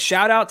 And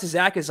shout out to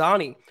Zach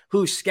Azzani,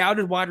 who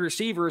scouted wide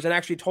receivers and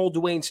actually told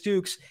Dwayne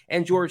Stukes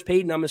and George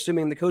Payton, I'm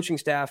assuming the coaching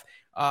staff,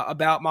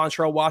 about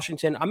Montreal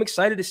Washington. I'm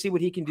excited to see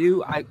what he can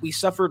do. We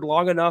suffered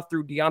long enough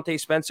through Deontay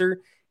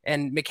Spencer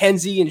and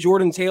McKenzie and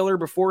Jordan Taylor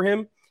before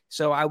him.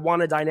 So I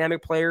want a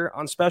dynamic player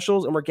on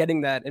specials, and we're getting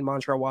that in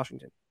Montreal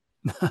Washington.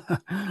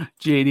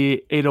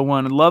 JD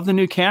 801. I love the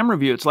new camera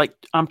view. It's like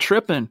I'm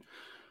tripping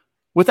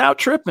without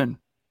tripping.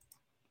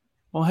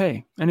 Well,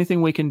 hey,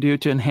 anything we can do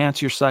to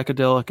enhance your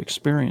psychedelic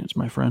experience,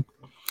 my friend.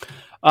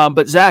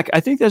 But Zach, I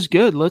think that's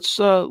good. Let's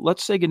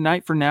say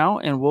goodnight for now,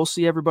 and we'll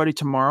see everybody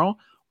tomorrow.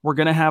 We're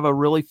going to have a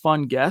really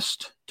fun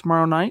guest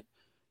tomorrow night,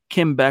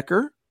 Kim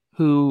Becker,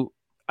 who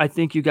I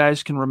think you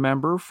guys can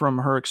remember from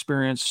her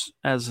experience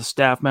as a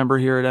staff member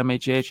here at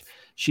MHH.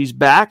 She's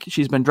back.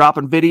 She's been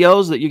dropping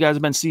videos that you guys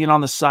have been seeing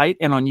on the site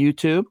and on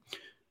YouTube.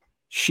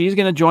 She's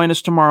going to join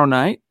us tomorrow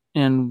night,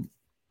 and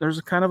there's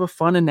a kind of a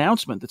fun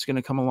announcement that's going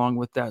to come along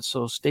with that.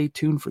 So stay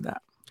tuned for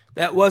that.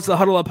 That was the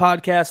Huddle Up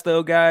podcast,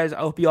 though, guys. I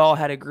hope you all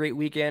had a great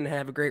weekend.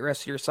 Have a great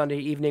rest of your Sunday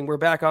evening. We're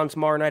back on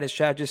tomorrow night, as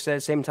Chad just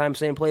said, same time,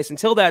 same place.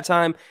 Until that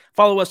time,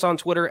 follow us on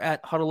Twitter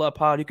at Huddle Up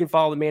Pod. You can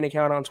follow the main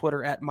account on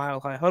Twitter at Mile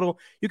High Huddle.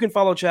 You can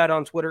follow Chad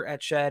on Twitter at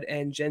Chad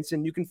and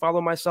Jensen. You can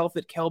follow myself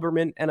at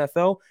Kelberman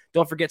NFL.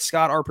 Don't forget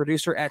Scott, our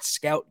producer, at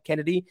Scout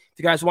Kennedy. If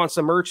you guys want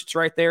some merch, it's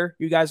right there.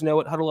 You guys know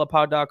it,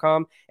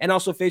 huddleuppod.com, and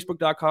also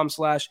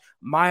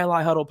facebook.com/Mile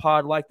High Huddle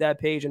Pod. Like that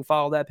page and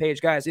follow that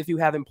page. Guys, if you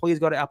haven't, please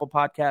go to Apple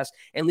Podcasts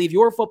and leave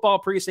your football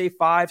pre-save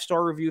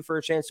 5-star review for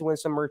a chance to win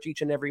some merch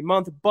each and every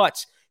month.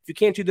 But if you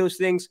can't do those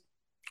things,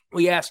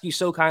 we ask you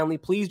so kindly,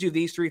 please do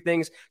these 3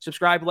 things.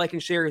 Subscribe, like,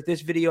 and share this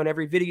video and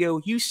every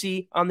video you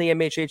see on the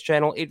MHH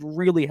channel. It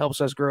really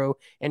helps us grow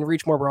and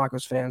reach more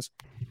Broncos fans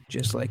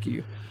just like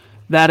you.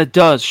 That it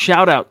does.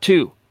 Shout out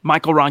to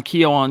Michael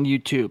Ronquillo on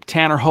YouTube,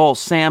 Tanner Hull,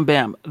 Sam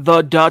Bam,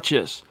 The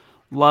Duchess.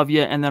 Love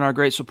you. And then our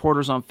great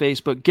supporters on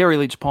Facebook, Gary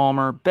Leach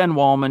Palmer, Ben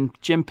Wallman,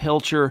 Jim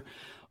Pilcher,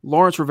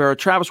 Lawrence Rivera,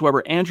 Travis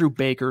Weber, Andrew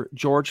Baker,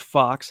 George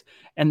Fox.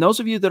 And those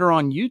of you that are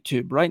on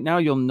YouTube right now,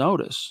 you'll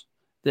notice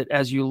that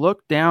as you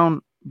look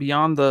down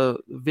beyond the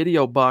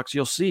video box,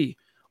 you'll see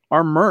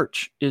our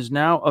merch is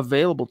now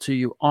available to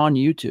you on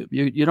YouTube.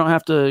 You don't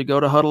have to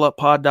go to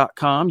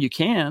huddleuppod.com. You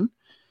can,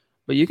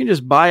 but you can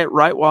just buy it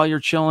right while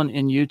you're chilling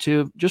in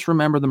YouTube. Just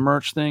remember the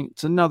merch thing.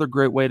 It's another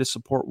great way to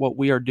support what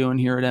we are doing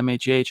here at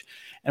MHH.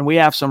 And we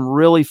have some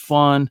really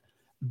fun,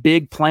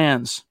 big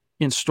plans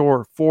in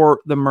store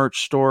for the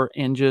merch store,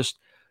 and just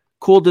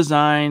cool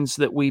designs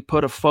that we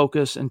put a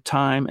focus and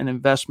time and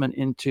investment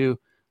into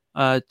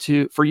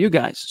for you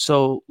guys.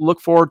 So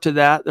look forward to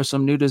that. There's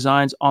some new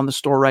designs on the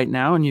store right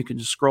now, and you can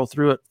just scroll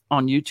through it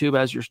on YouTube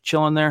as you're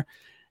chilling there.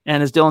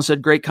 And as Dylan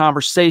said, great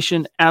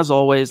conversation. As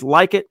always,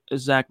 like it,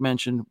 as Zach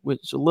mentioned,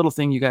 it's a little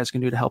thing you guys can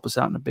do to help us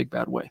out in a big,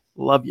 bad way.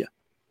 Love you.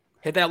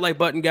 Hit that like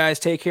button, guys.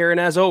 Take care. And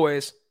as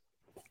always,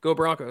 go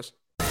Broncos.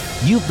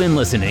 You've been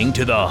listening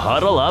to the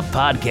Huddle Up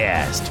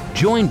Podcast.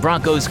 Join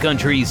Broncos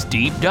Country's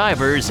deep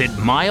divers at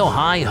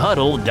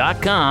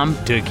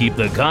milehighhuddle.com to keep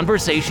the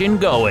conversation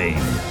going.